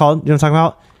what it's called? You know what I'm talking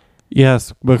about?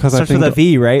 Yes, because I think with a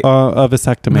V, right? A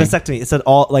vasectomy. Vasectomy. It said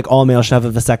all males should have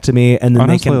a vasectomy, and then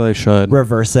honestly, they should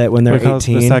reverse it when they're because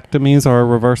 18. Vasectomies are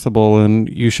reversible, and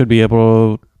you should be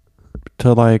able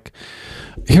to like.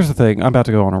 Here's the thing. I'm about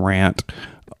to go on a rant.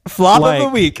 Flop of the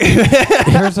week.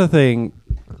 Here's the thing.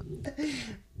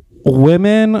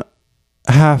 Women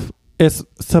have, it's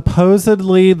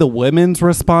supposedly the women's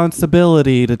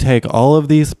responsibility to take all of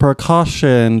these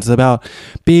precautions about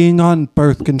being on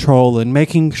birth control and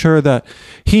making sure that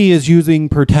he is using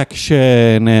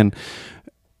protection. And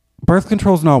birth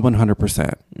control is not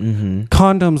 100%. Mm-hmm.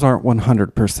 Condoms aren't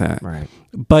 100%. Right.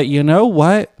 But you know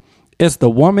what? It's the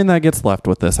woman that gets left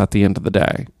with this at the end of the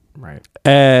day. Right.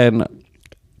 And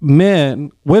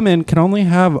women can only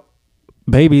have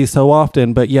babies so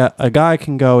often, but yet a guy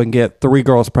can go and get 3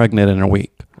 girls pregnant in a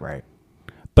week. Right.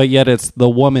 But yet it's the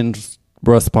woman's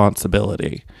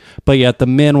responsibility. But yet the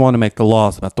men want to make the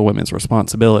laws about the women's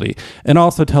responsibility and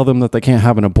also tell them that they can't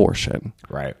have an abortion.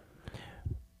 Right.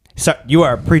 So you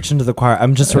are preaching to the choir.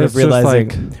 I'm just sort of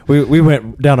realizing we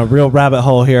went down a real rabbit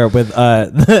hole here with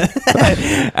this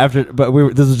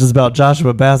was just about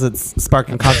Joshua Bassett's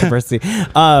sparking controversy.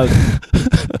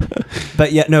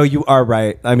 But yeah, no, you are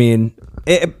right. I mean,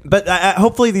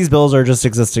 hopefully these bills are just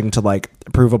existing to like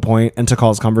prove a point and to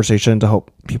cause conversation to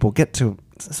hope people get to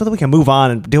so that we can move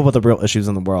on and deal with the real issues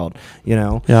in the world. You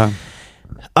know? Yeah.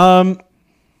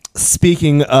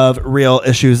 Speaking of real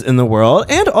issues in the world,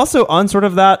 and also on sort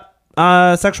of that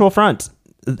sexual front,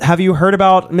 have you heard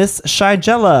about Miss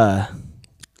Shigella?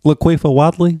 Laquifa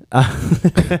Wadley?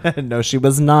 No, she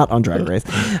was not on Drag Race.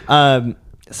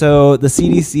 So the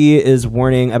CDC is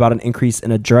warning about an increase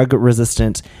in a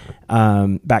drug-resistant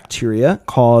bacteria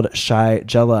called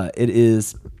Shigella. It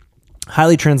is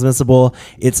highly transmissible.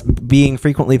 It's being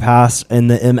frequently passed in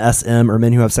the MSM, or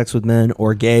men who have sex with men,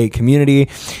 or gay community.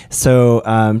 So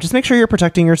just make sure you're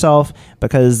protecting yourself,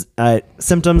 because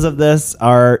symptoms of this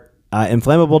are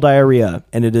inflammable diarrhea,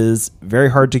 and it is very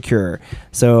hard to cure.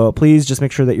 So please just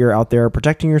make sure that you're out there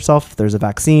protecting yourself. If there's a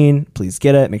vaccine, please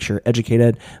get it. Make sure you're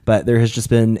educated. But there has just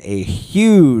been a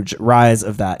huge rise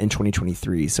of that in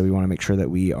 2023. So we want to make sure that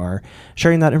we are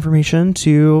sharing that information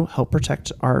to help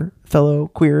protect our fellow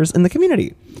queers in the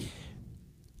community.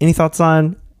 Any thoughts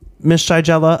on Miss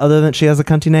Shigella other than she has a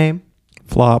cunty name?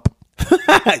 Flop.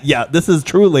 Yeah, this is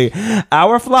truly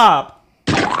our flop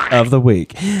of the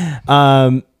week.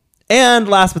 And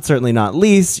last but certainly not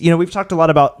least, we've talked a lot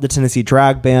about the Tennessee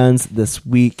drag bans this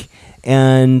week,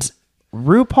 and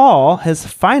RuPaul has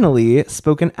finally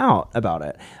spoken out about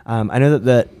it. I know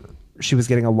that she was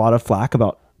getting a lot of flack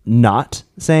about not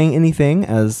saying anything,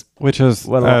 which is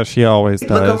she always does.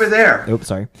 Look over there. Oops,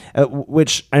 sorry.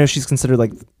 Which I know she's considered,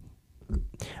 like,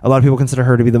 a lot of people consider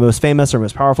her to be the most famous or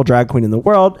most powerful drag queen in the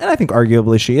world, and I think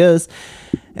arguably she is.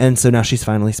 And so now she's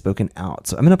finally spoken out.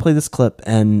 So I'm going to play this clip,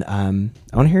 and I want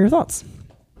to hear your thoughts.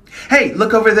 Hey,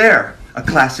 look over there. A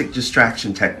classic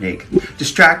distraction technique.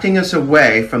 Distracting us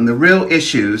away from the real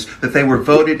issues that they were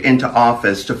voted into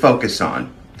office to focus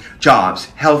on. Jobs,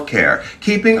 healthcare,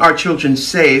 keeping our children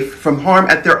safe from harm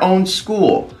at their own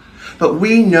school. But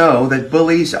we know that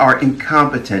bullies are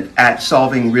incompetent at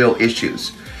solving real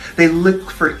issues. They look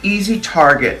for easy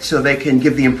targets so they can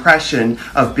give the impression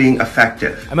of being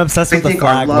effective. I'm obsessed with the our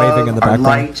flag love, waving in the our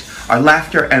background. light, our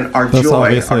laughter, and our That's joy are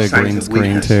obviously a green signs of screen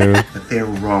weakness. too. But they're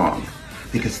wrong,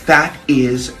 because that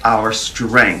is our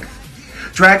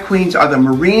strength. Drag queens are the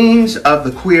Marines of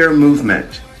the queer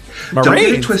movement. Don't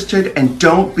get it twisted and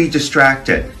don't be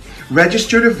distracted.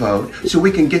 Register to vote so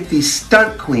we can get these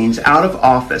stunt queens out of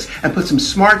office and put some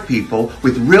smart people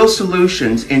with real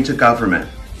solutions into government.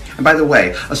 And by the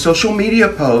way, a social media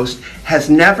post has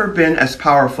never been as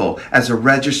powerful as a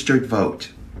registered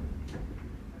vote.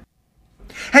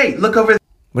 Hey, look over there.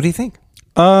 What do you think?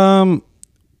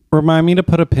 Remind me to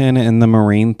put a pin in the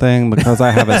Marine thing, because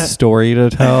I have a story to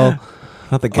tell.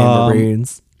 Not the gay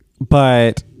Marines.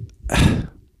 But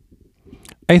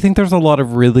I think there's a lot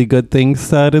of really good things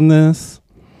said in this.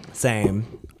 Same.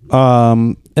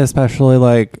 Especially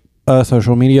like a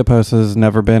social media post has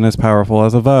never been as powerful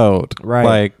as a vote. Right.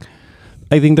 Like,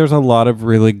 I think there's a lot of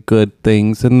really good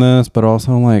things in this, but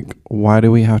also, like, why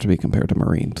do we have to be compared to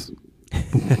Marines?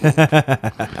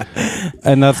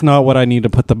 And that's not what I need to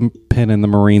put the pin in the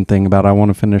Marine thing about. I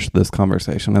want to finish this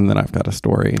conversation, and then I've got a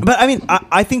story. But I mean,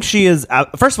 I think she is.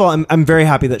 First of all, I'm very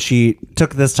happy that she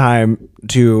took this time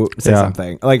to say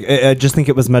something. Like, I just think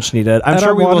it was much needed. I'm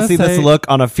sure we will see this look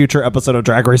on a future episode of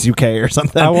Drag Race UK or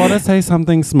something. I want to say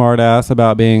something smart ass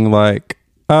about being like,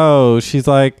 oh, she's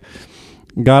like,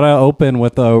 gotta open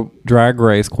with a Drag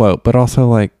Race quote, but also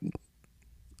like,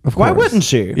 of why course. wouldn't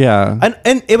she? Yeah.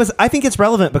 And it was, I think it's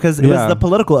relevant because it was the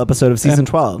political episode of season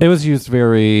 12. It was used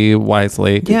very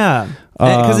wisely. Yeah.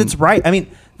 Because it's right. I mean,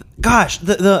 gosh,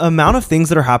 the amount of things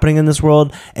that are happening in this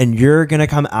world, and you're going to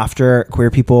come after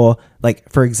queer people, like,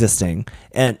 for existing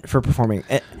and for performing.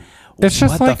 It's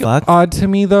just like odd to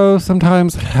me, though,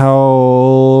 sometimes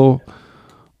how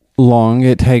long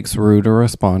it takes Rue to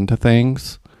respond to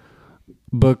things.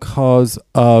 because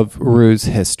of Rue's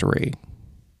history.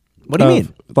 What do you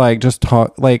mean? Like, just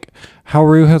talk, like, how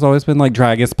Rue has always been, like,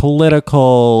 drag is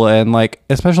political, and, like,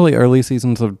 especially early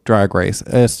seasons of Drag Race,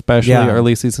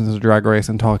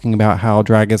 and talking about how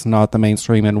drag is not the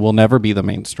mainstream and will never be the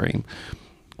mainstream.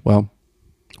 Well,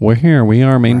 we're here. We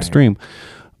are mainstream.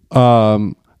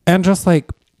 Right. And just,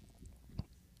 like,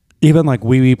 even, like,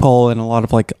 Wee Wee Pole and a lot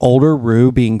of, like, older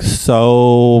Rue being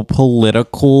so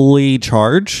politically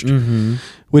charged,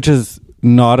 which is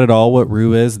not at all what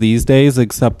Rue is these days,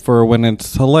 except for when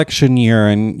it's election year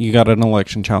and you got an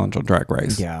election challenge on Drag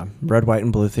Race. Yeah, red, white,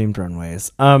 and blue themed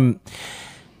runways.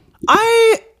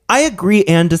 I agree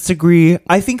and disagree.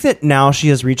 I think that now she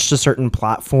has reached a certain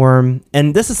platform,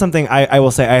 and this is something I will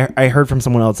say I heard from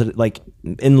someone else that like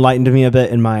enlightened me a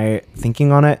bit in my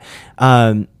thinking on it.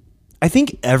 I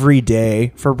think every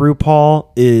day for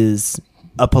RuPaul is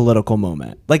a political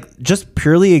moment, like just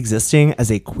purely existing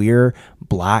as a queer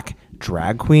Black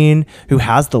drag queen who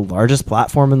has the largest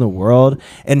platform in the world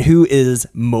and who is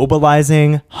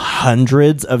mobilizing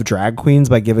hundreds of drag queens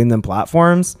by giving them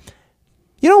platforms.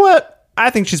 You know what?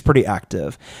 I think she's pretty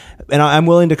active, and I'm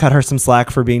willing to cut her some slack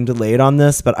for being delayed on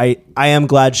this, but I am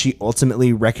glad she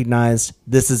ultimately recognized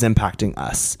this is impacting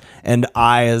us, and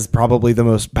I, as probably the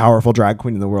most powerful drag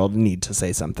queen in the world, need to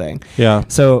say something. Yeah.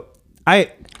 So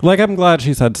I'm glad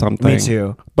she said something. Me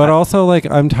too. But also, like,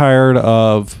 I'm tired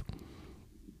of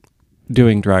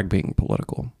doing drag being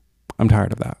political. I'm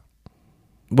tired of that.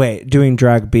 Wait, doing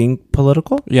drag being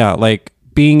political? Yeah, like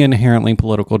being inherently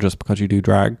political just because you do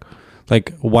drag.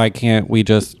 Like, why can't we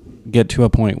just get to a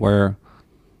point where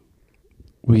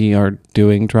we are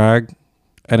doing drag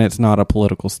and it's not a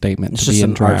political statement to be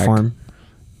in drag? Art form.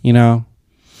 You know?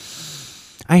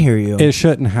 I hear you. It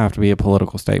shouldn't have to be a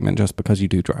political statement just because you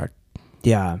do drag.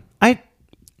 Yeah. I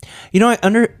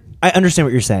understand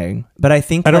what you're saying, but I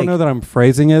think I don't know that I'm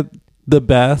phrasing it the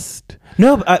best.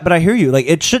 No, but I hear you. Like,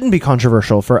 it shouldn't be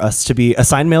controversial for us to be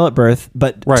assigned male at birth,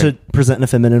 but to present in a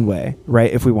feminine way,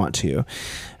 right? If we want to.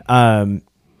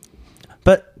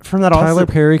 But from that, Tyler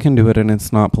Perry can do it, and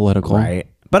it's not political, right?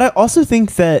 But I also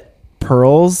think that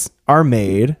pearls are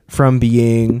made from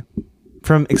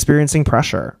experiencing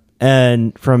pressure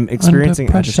and from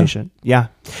experiencing agitation. Yeah,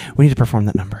 we need to perform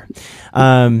that number.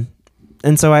 And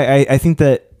so I think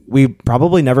that we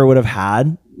probably never would have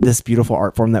had this beautiful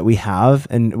art form that we have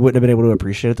and wouldn't have been able to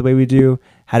appreciate it the way we do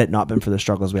had it not been for the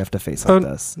struggles we have to face like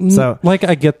this. So, like,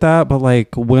 I get that, but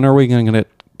like, when are we going to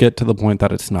get to the point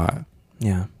that it's not?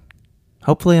 Yeah.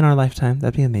 Hopefully in our lifetime.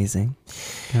 That'd be amazing.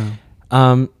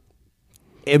 Yeah.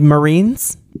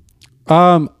 Marines?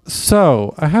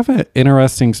 So I have an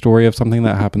interesting story of something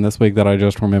that happened this week that I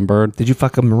just remembered. Did you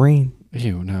fuck a Marine?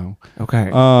 Ew, no.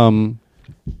 Okay.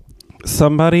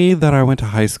 Somebody that I went to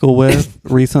high school with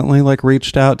recently, like,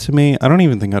 reached out to me. I don't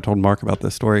even think I told Mark about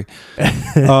this story.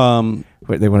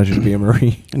 Wait, they wanted you to be a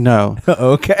Marine? No.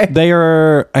 Okay. They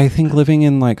are, I think, living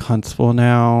in, like, Huntsville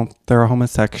now. They're a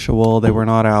homosexual. They were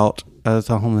not out as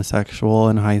a homosexual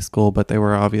in high school, but they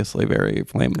were obviously very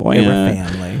flamboyant. They were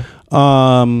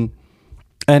family.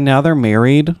 And now they're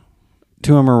married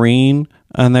to a Marine,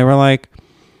 and they were like,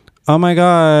 oh my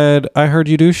God, I heard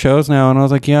you do shows now. And I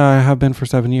was like, yeah, I have been for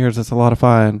 7 years. It's a lot of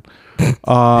fun.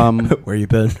 Where you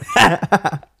been?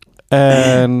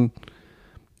 And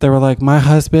they were like, my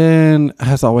husband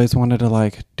has always wanted to,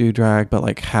 like, do drag, but,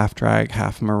 like, half drag,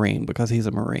 half Marine, because he's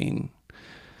a Marine.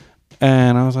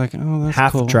 And I was like, oh, that's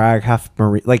half cool. Drag, half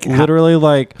Marine. Like, literally,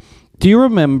 like, do you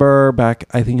remember back,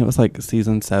 I think it was like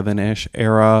season 7-ish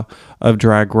era of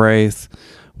Drag Race,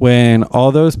 when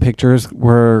all those pictures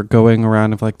were going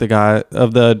around of, like,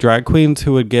 the drag queens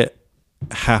who would get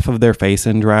half of their face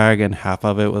in drag and half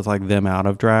of it was, like, them out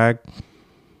of drag?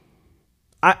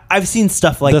 I've seen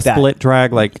stuff like that. The split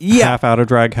drag, like, half out of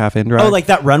drag, half in drag. Oh, like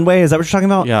that runway? Is that what you're talking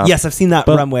about? Yeah. Yes, I've seen that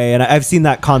runway, and I've seen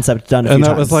that concept done a few times.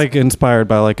 And that was, like, inspired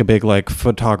by, like, a big, like,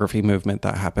 photography movement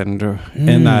that happened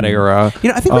in that era. You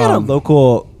know, I think we had a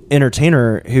local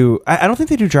entertainer who, I don't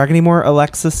think they do drag anymore,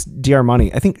 Alexis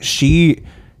Diarmani. I think she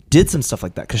did some stuff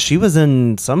like that because she was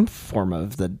in some form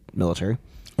of the military.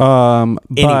 But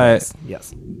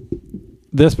yes,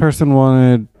 this person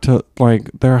wanted to, like,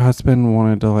 their husband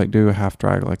wanted to, like, do a half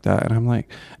drag like that. And I'm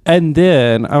like, and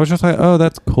then I was just like, oh,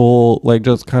 that's cool. Like,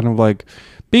 just kind of, like,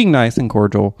 being nice and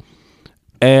cordial.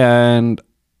 And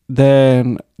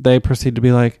then they proceed to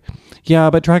be like,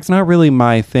 yeah, but drag's not really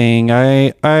my thing.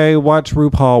 I watch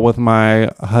RuPaul with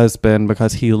my husband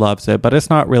because he loves it, but it's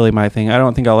not really my thing. I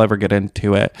don't think I'll ever get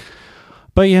into it.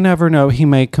 But you never know. He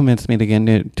may convince me to get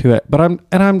into it. But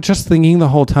I'm just thinking the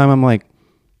whole time, I'm like,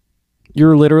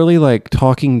 you're literally, like,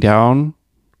 talking down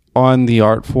on the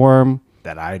art form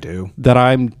That I do. That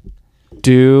I'm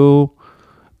do.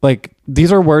 Like,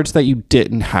 these are words that you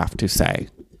didn't have to say.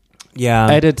 Yeah.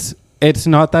 And it's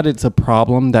not that it's a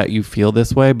problem that you feel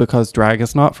this way, because drag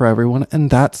is not for everyone, and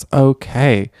that's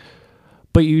okay.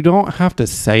 But you don't have to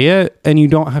say it, and you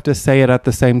don't have to say it at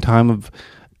the same time of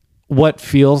what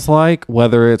feels like,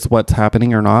 whether it's what's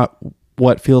happening or not,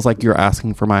 what feels like you're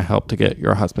asking for my help to get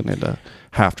your husband into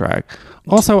half drag.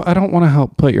 Also, I don't want to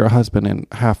help put your husband in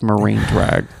half marine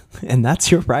drag. And that's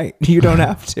your right. You don't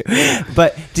have to.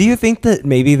 But do you think that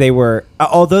maybe they were,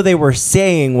 although they were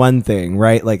saying one thing,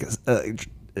 right? Like,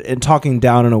 and talking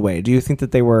down in a way, do you think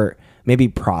that they were maybe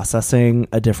processing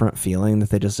a different feeling that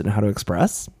they just didn't know how to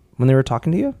express when they were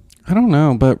talking to you? I don't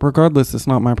know, but regardless, it's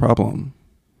not my problem.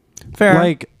 Fair.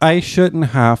 Like, I shouldn't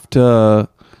have to,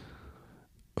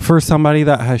 for somebody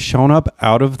that has shown up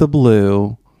out of the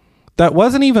blue, that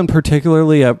wasn't even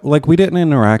particularly, like, we didn't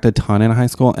interact a ton in high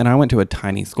school, and I went to a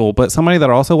tiny school, but somebody that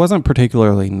also wasn't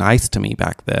particularly nice to me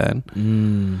back then.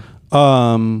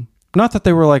 Not that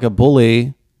they were like a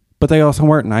bully, but they also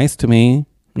weren't nice to me.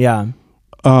 Yeah.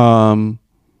 But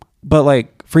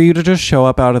like, for you to just show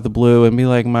up out of the blue and be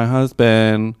like, my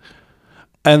husband,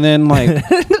 and then like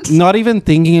not even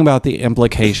thinking about the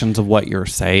implications of what you're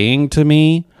saying to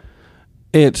me,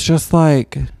 it's just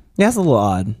like, yeah, it's a little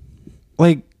odd.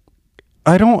 Like,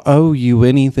 I don't owe you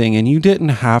anything, and you didn't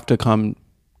have to come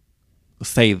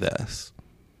say this.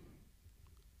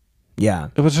 Yeah.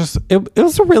 It was just, it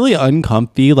was a really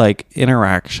uncomfy like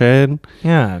interaction.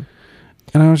 Yeah.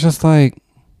 And I was just like,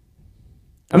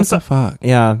 what the fuck?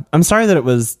 Yeah. I'm sorry that it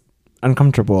was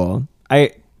uncomfortable.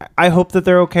 I hope that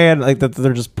they're okay, and like that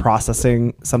they're just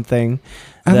processing something.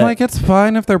 And like, it's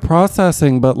fine if they're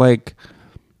processing, but like,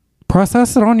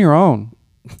 process it on your own.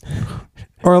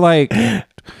 or like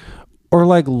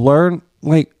learn,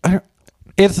 like,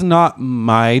 it's not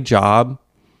my job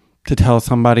to tell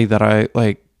somebody that I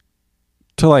like,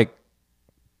 to like,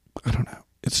 I don't know.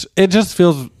 It just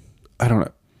feels, I don't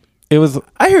know. It was.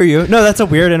 I hear you. No, that's a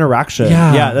weird interaction.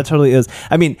 Yeah, that totally is.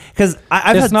 I mean, because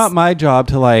it's not my job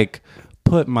to like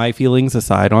put my feelings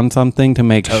aside on something to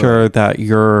make sure that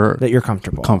you're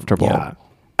comfortable. Yeah.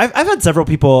 I've had several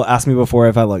people ask me before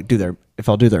if I'll do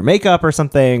their makeup or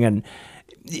something,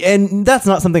 and that's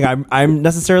not something I'm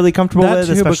necessarily comfortable with,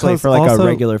 especially for like a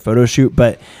regular photo shoot.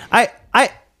 But I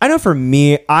know for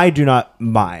me, I do not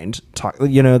mind talk.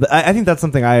 You know, I think that's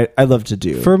something I love to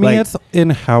do. For me, like, it's in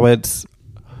how it's.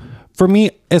 For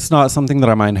me, it's not something that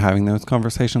I mind having those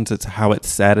conversations. It's how it's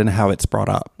said and how it's brought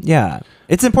up. Yeah.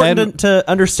 It's important to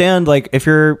understand, like, if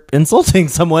you're insulting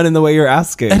someone in the way you're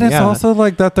asking. And it's also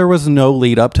like that there was no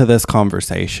lead up to this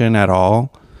conversation at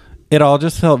all. It all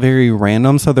just felt very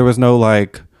random. So there was no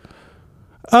like,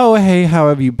 oh, hey, how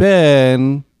have you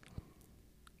been?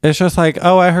 It's just like,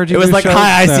 oh, I heard you. It was like,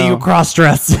 hi, I see you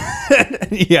cross-dressed.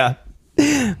 Yeah.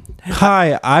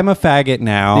 Hi, I'm a faggot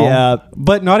now. Yeah.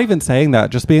 But not even saying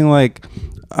that, just being like,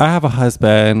 I have a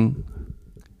husband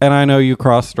and I know you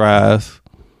cross-dress.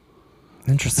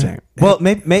 Interesting. Well,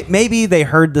 maybe they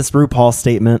heard this RuPaul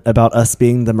statement about us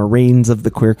being the Marines of the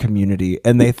queer community,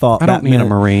 and they thought I don't mean a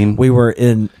Marine. We were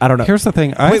in, I don't know. Here's the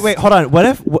thing. Wait, hold on. What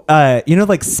if,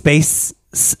 like space,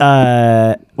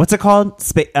 what's it called?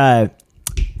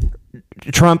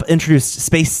 Trump introduced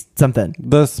space something.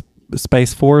 The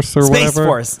Space Force or whatever. Space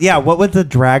Force. Yeah. What would the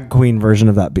drag queen version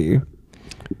of that be?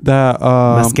 The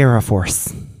Mascara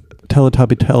Force.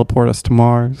 Teletubby teleport us to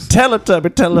Mars.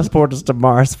 Teletubby teleport us to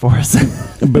Mars Force.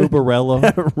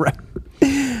 Boobarella.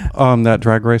 Right. That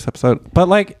Drag Race episode. But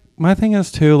like, my thing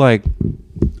is too, like,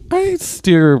 I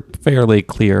steer fairly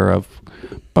clear of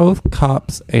both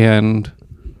cops and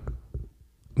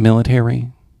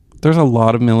military. There's a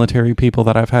lot of military people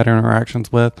that I've had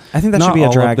interactions with. I think that should be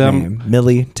a drag name.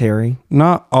 Military.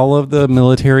 Not all of the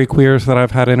military queers that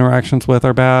I've had interactions with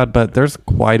are bad, but there's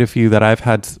quite a few that I've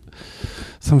had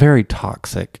some very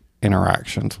toxic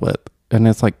interactions with. And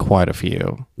it's like quite a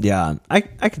few. Yeah, I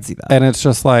can see that. And it's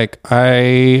just like,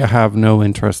 I have no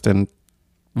interest in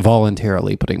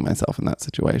voluntarily putting myself in that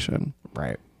situation.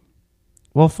 Right.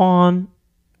 Well, Fawn,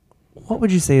 what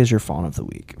would you say is your Fawn of the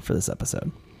week for this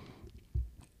episode?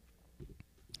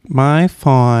 My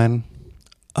fawn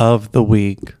of the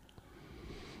week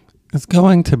is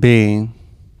going to be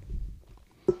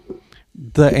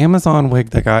the Amazon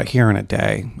wig that got here in a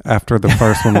day after the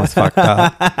first one was fucked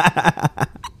up.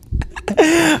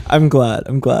 I'm glad.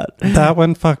 That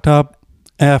one fucked up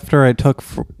after it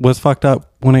was fucked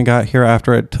up when it got here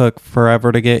after it took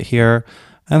forever to get here.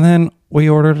 And then we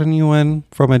ordered a new one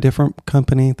from a different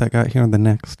company that got here the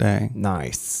next day.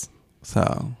 Nice.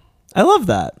 So I love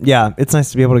that. Yeah, it's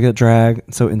nice to be able to get drag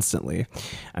so instantly.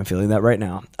 I'm feeling that right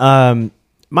now.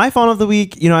 My fawn of the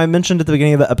week, I mentioned at the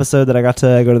beginning of the episode that I got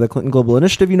to go to the Clinton Global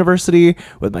Initiative University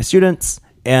with my students,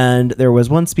 and there was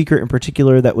one speaker in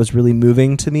particular that was really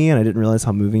moving to me, and I didn't realize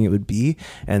how moving it would be,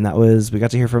 and that was, we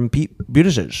got to hear from Pete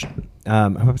Buttigieg. I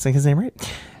hope I'm saying his name right.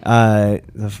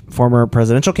 The former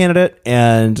presidential candidate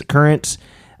and current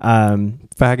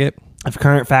faggot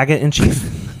in chief.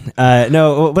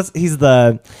 He's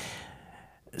the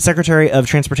Secretary of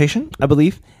Transportation, I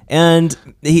believe. And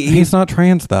he's not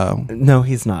trans, though. No,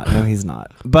 he's not.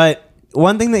 But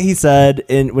one thing that he said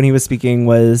when he was speaking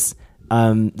was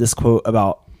this quote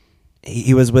about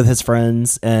he was with his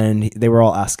friends and they were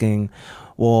all asking,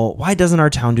 well, why doesn't our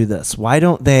town do this? Why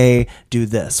don't they do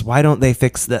this? Why don't they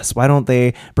fix this? Why don't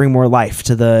they bring more life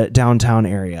to the downtown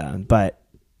area? But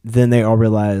then they all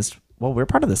realized, well, we're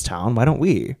part of this town. Why don't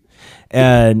we?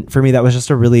 And for me, that was just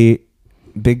a really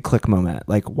big click moment.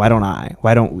 Like, why don't I?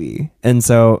 Why don't we? And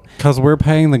so, because we're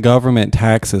paying the government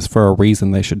taxes for a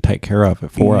reason, they should take care of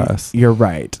it for us. You're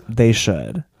right. They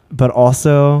should. But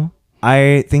also,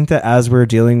 I think that as we're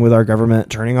dealing with our government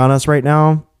turning on us right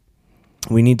now,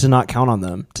 we need to not count on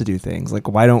them to do things. Like,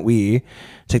 why don't we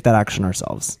take that action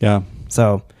ourselves? Yeah.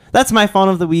 So that's my fawn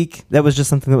of the week. That was just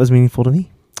something that was meaningful to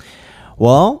me.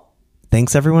 Well,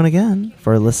 thanks everyone again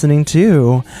for listening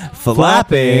to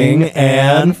Flapping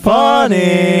and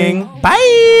Fawning.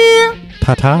 Bye.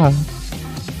 Ta-ta.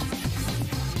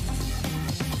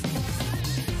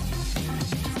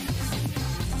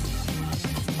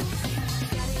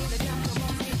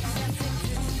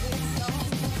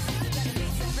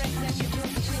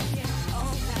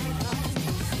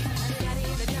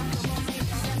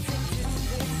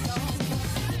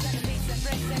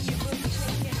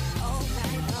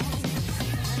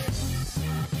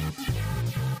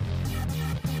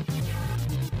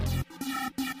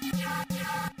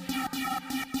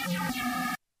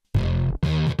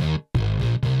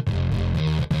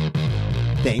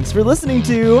 Thanks for listening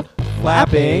to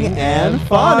Flapping and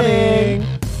Fawning.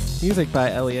 Music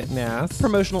by Elliot Nass.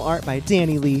 Promotional art by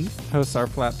Danny Lee. Hosts are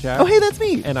Flapjack. Oh, hey, that's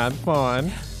me. And I'm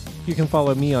Fawn. You can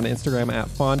follow me on Instagram at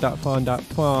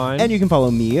fawn.fawn.fawn. And you can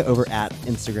follow me over at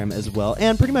Instagram as well,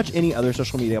 and pretty much any other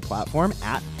social media platform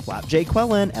at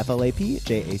FlapJQuellen,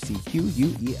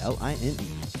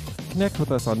 FlapJQuellen. Connect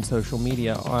with us on social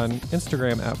media on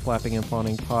Instagram at Flapping and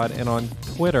Fawning Pod and on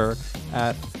Twitter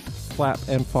at Flap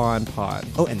and Fawn Pod.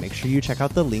 Oh, and make sure you check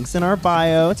out the links in our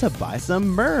bio to buy some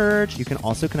merch. You can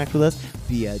also connect with us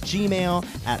via Gmail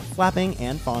at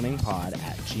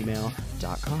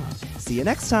flappingandfawningpod@gmail.com. See you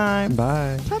next time.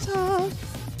 Bye. Ta-ta.